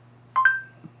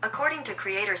 According to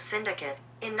Creators Syndicate,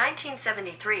 in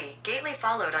 1973, Gately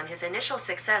followed on his initial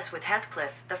success with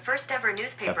Heathcliff, the first ever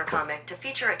newspaper comic to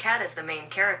feature a cat as the main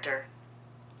character.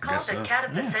 Called the Cat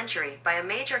of the Century by a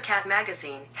major cat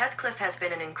magazine, Heathcliff has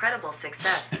been an incredible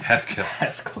success.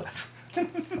 Heathcliff.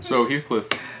 So Heathcliff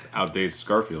outdates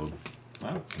Garfield.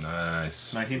 Wow.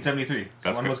 Nice. 1973.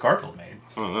 That's When good. was Garfield made?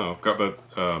 I don't know. But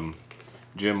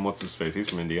Jim, what's his face? He's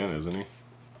from Indiana, isn't he?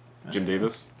 Jim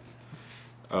Davis.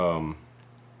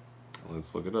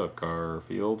 Let's look it up.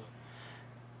 Garfield.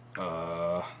 Do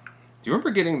you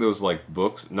remember getting those like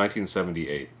books?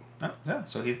 1978. Oh, yeah.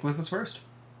 So Heathcliff was first.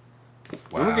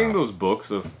 Wow. Remember getting those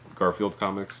books of Garfield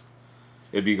comics?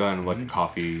 It'd be kind of like a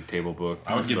coffee table book.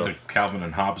 I would get the Calvin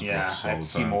and Hobbes books all I'd the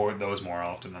see time. those more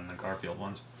often than the Garfield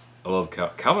ones. I love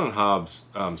Calvin and Hobbes.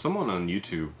 Someone on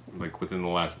YouTube, like within the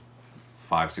last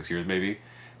 5-6 years maybe,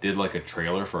 did like a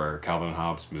trailer for our Calvin and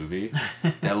Hobbes movie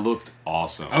that looked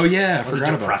awesome. Oh yeah, I Was it forgot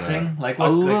about depressing? that. Like a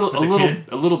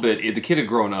kid? little bit. The kid had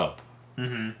grown up,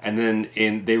 and then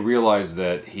they realized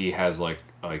that he has like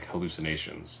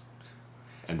hallucinations,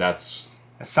 and that's.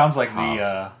 It sounds like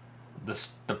Hobbes.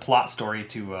 the plot story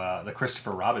to the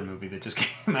Christopher Robin movie that just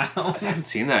came out. I haven't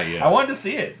seen that yet. I wanted to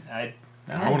see it. I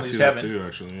want to see that too,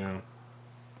 actually. Yeah.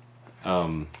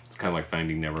 It's kind of like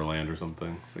Finding Neverland or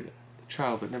something. It's like a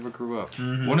child that never grew up.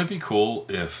 Wouldn't it be cool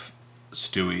if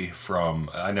Stewie from,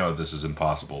 I know this is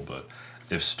impossible, but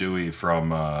if Stewie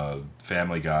from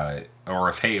Family Guy, or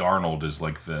if Hey Arnold is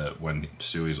like when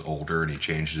Stewie's older and he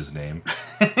changed his name,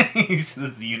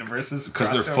 the universe is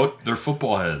because they're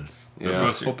football heads. They're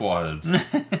both football heads,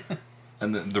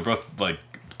 and they're both like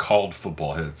called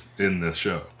football heads in this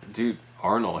show. Dude,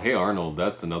 Arnold. Hey Arnold.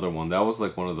 That's another one. That was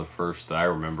like one of the first that I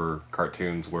remember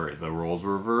cartoons where the roles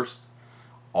were reversed.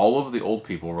 All of the old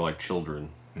people were like children.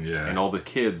 Yeah. And all the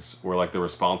kids were like the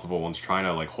responsible ones trying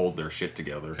to like hold their shit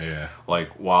together. Yeah. Like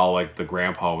while like the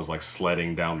grandpa was like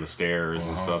sledding down the stairs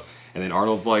and stuff. And then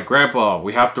Arnold's like, "Grandpa,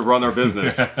 we have to run our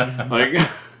business." Like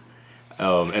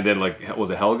and then like was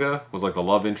it Helga? Was like the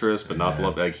love interest, but not the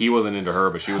love, like he wasn't into her,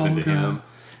 but she was into him.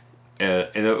 And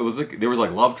it was like there was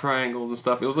like love triangles and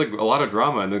stuff. It was like a lot of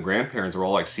drama, and the grandparents were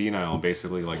all like senile and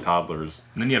basically like toddlers.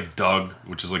 And then you have Doug,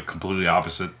 which is like completely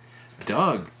opposite.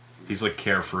 Doug. He's like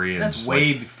carefree. And that's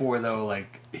way before though.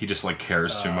 Like he just like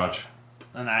cares too much.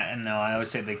 And I always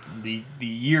say the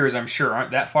years I'm sure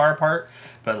aren't that far apart,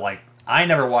 but like I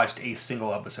never watched a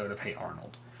single episode of Hey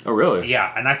Arnold. Oh really?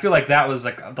 Yeah, and I feel like that was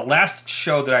like the last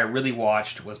show that I really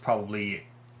watched was probably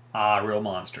Real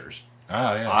Monsters.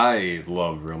 Ah yeah. I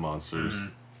love Real Monsters.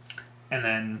 And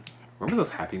then remember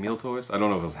those Happy Meal toys? I don't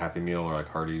know if it was Happy Meal or like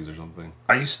Hardee's or something.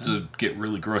 I used to get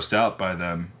really grossed out by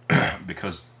them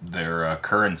because their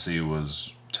currency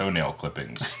was toenail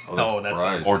clippings. that's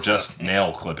right. Or just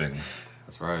nail clippings.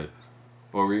 That's right.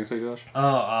 What were you gonna say, Josh?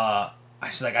 I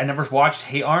was like I never watched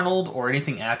Hey Arnold or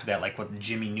anything after that, like with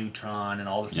Jimmy Neutron and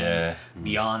all the things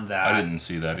beyond that. I didn't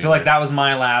see that. I feel like that was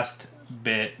my last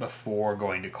bit before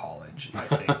going to college. I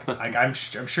think I'm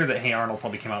sure that Hey Arnold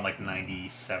probably came out in like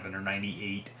 97 or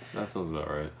 98. That sounds about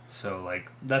right. So like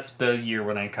that's the year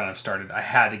when I kind of started. I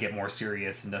had to get more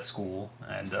serious into school,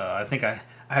 and I think I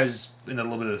was in a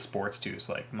little bit of the sports too.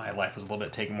 So like my life was a little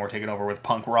bit taken over with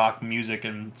punk rock music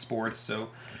and sports. So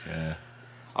yeah.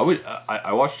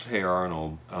 I watched Hey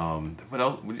Arnold. What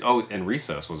else? Oh, and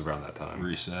Recess was around that time.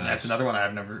 Recess. that's another one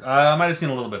I've never. I might have seen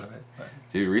a little bit of it. But.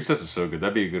 Dude, Recess is so good.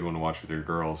 That'd be a good one to watch with your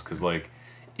girls because like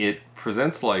it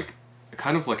presents like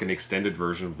kind of like an extended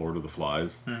version of Lord of the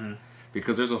Flies. Mm-hmm.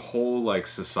 Because there's a whole like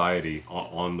society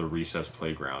on the recess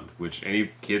playground, which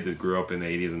any kid that grew up in the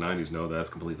 80s and 90s know that's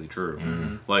completely true.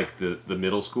 Mm-hmm. Like the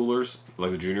middle schoolers,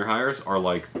 like the junior hires, are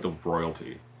like the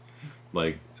royalty.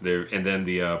 Like they're, and then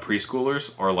the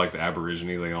preschoolers are like the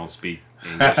Aborigines. They don't speak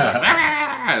English,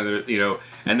 like, you know.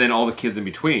 And then all the kids in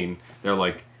between, they're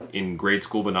like in grade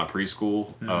school but not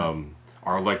preschool.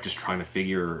 Are like just trying to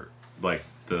figure like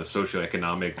the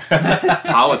socioeconomic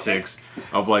politics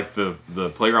of like the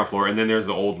playground floor. And then there's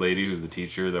the old lady who's the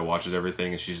teacher that watches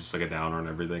everything, and she's just like a downer on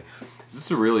everything. This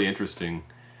is a really interesting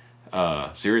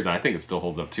series, and I think it still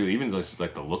holds up too, even just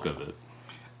like the look of it.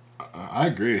 I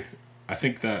agree. I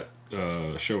think that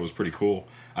show was pretty cool.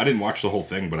 I didn't watch the whole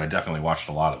thing, but I definitely watched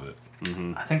a lot of it.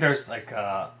 Mm-hmm. I think there's like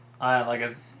like I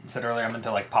said earlier, I'm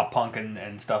into like pop punk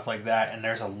and stuff like that, and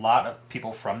there's a lot of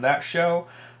people from that show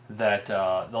that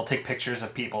they'll take pictures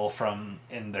of people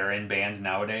they're in bands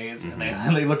nowadays, and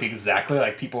they look exactly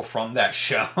like people from that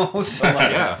show. So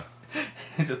like, yeah.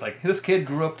 It's just like this kid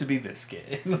grew up to be this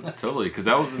kid. Totally, because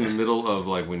that was in the middle of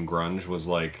like when grunge was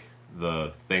like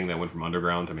the thing that went from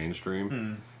underground to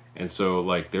mainstream. And so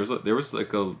like there was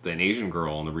like an Asian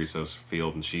girl on the recess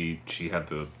field, and she had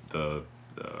the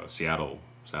Seattle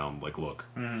sound like look.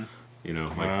 You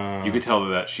know, like you could tell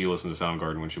that she listened to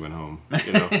Soundgarden when she went home.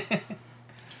 You know.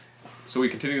 So we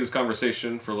continue this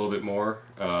conversation for a little bit more.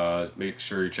 Make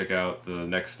sure you check out the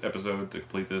next episode to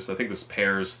complete this. I think this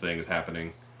pears thing is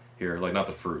happening here, like not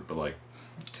the fruit, but like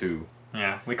two.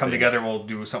 Yeah, we come together. We'll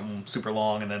do something super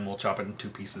long, and then we'll chop it in 2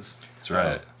 pieces. That's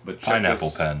right. But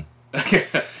Pineapple Pen.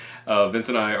 Vince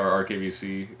and I are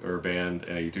RKVC, or band,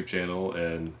 and a YouTube channel,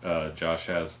 and Josh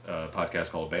has a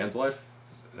podcast called Band's Life,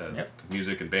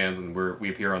 music and bands, and we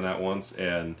appear on that once.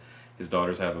 And his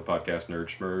daughters have a podcast, Nerd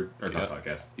Schmurd, or not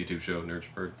podcast, YouTube show, Nerd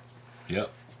Schmurd.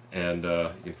 Yep. And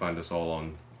you can find us all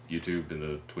on YouTube and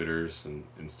the Twitters and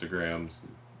Instagrams,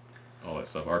 and all that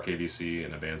stuff. RKVC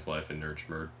and A Band's Life and Nerd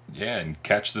Schmurd. Yeah, and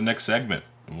catch the next segment,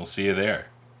 and we'll see you there.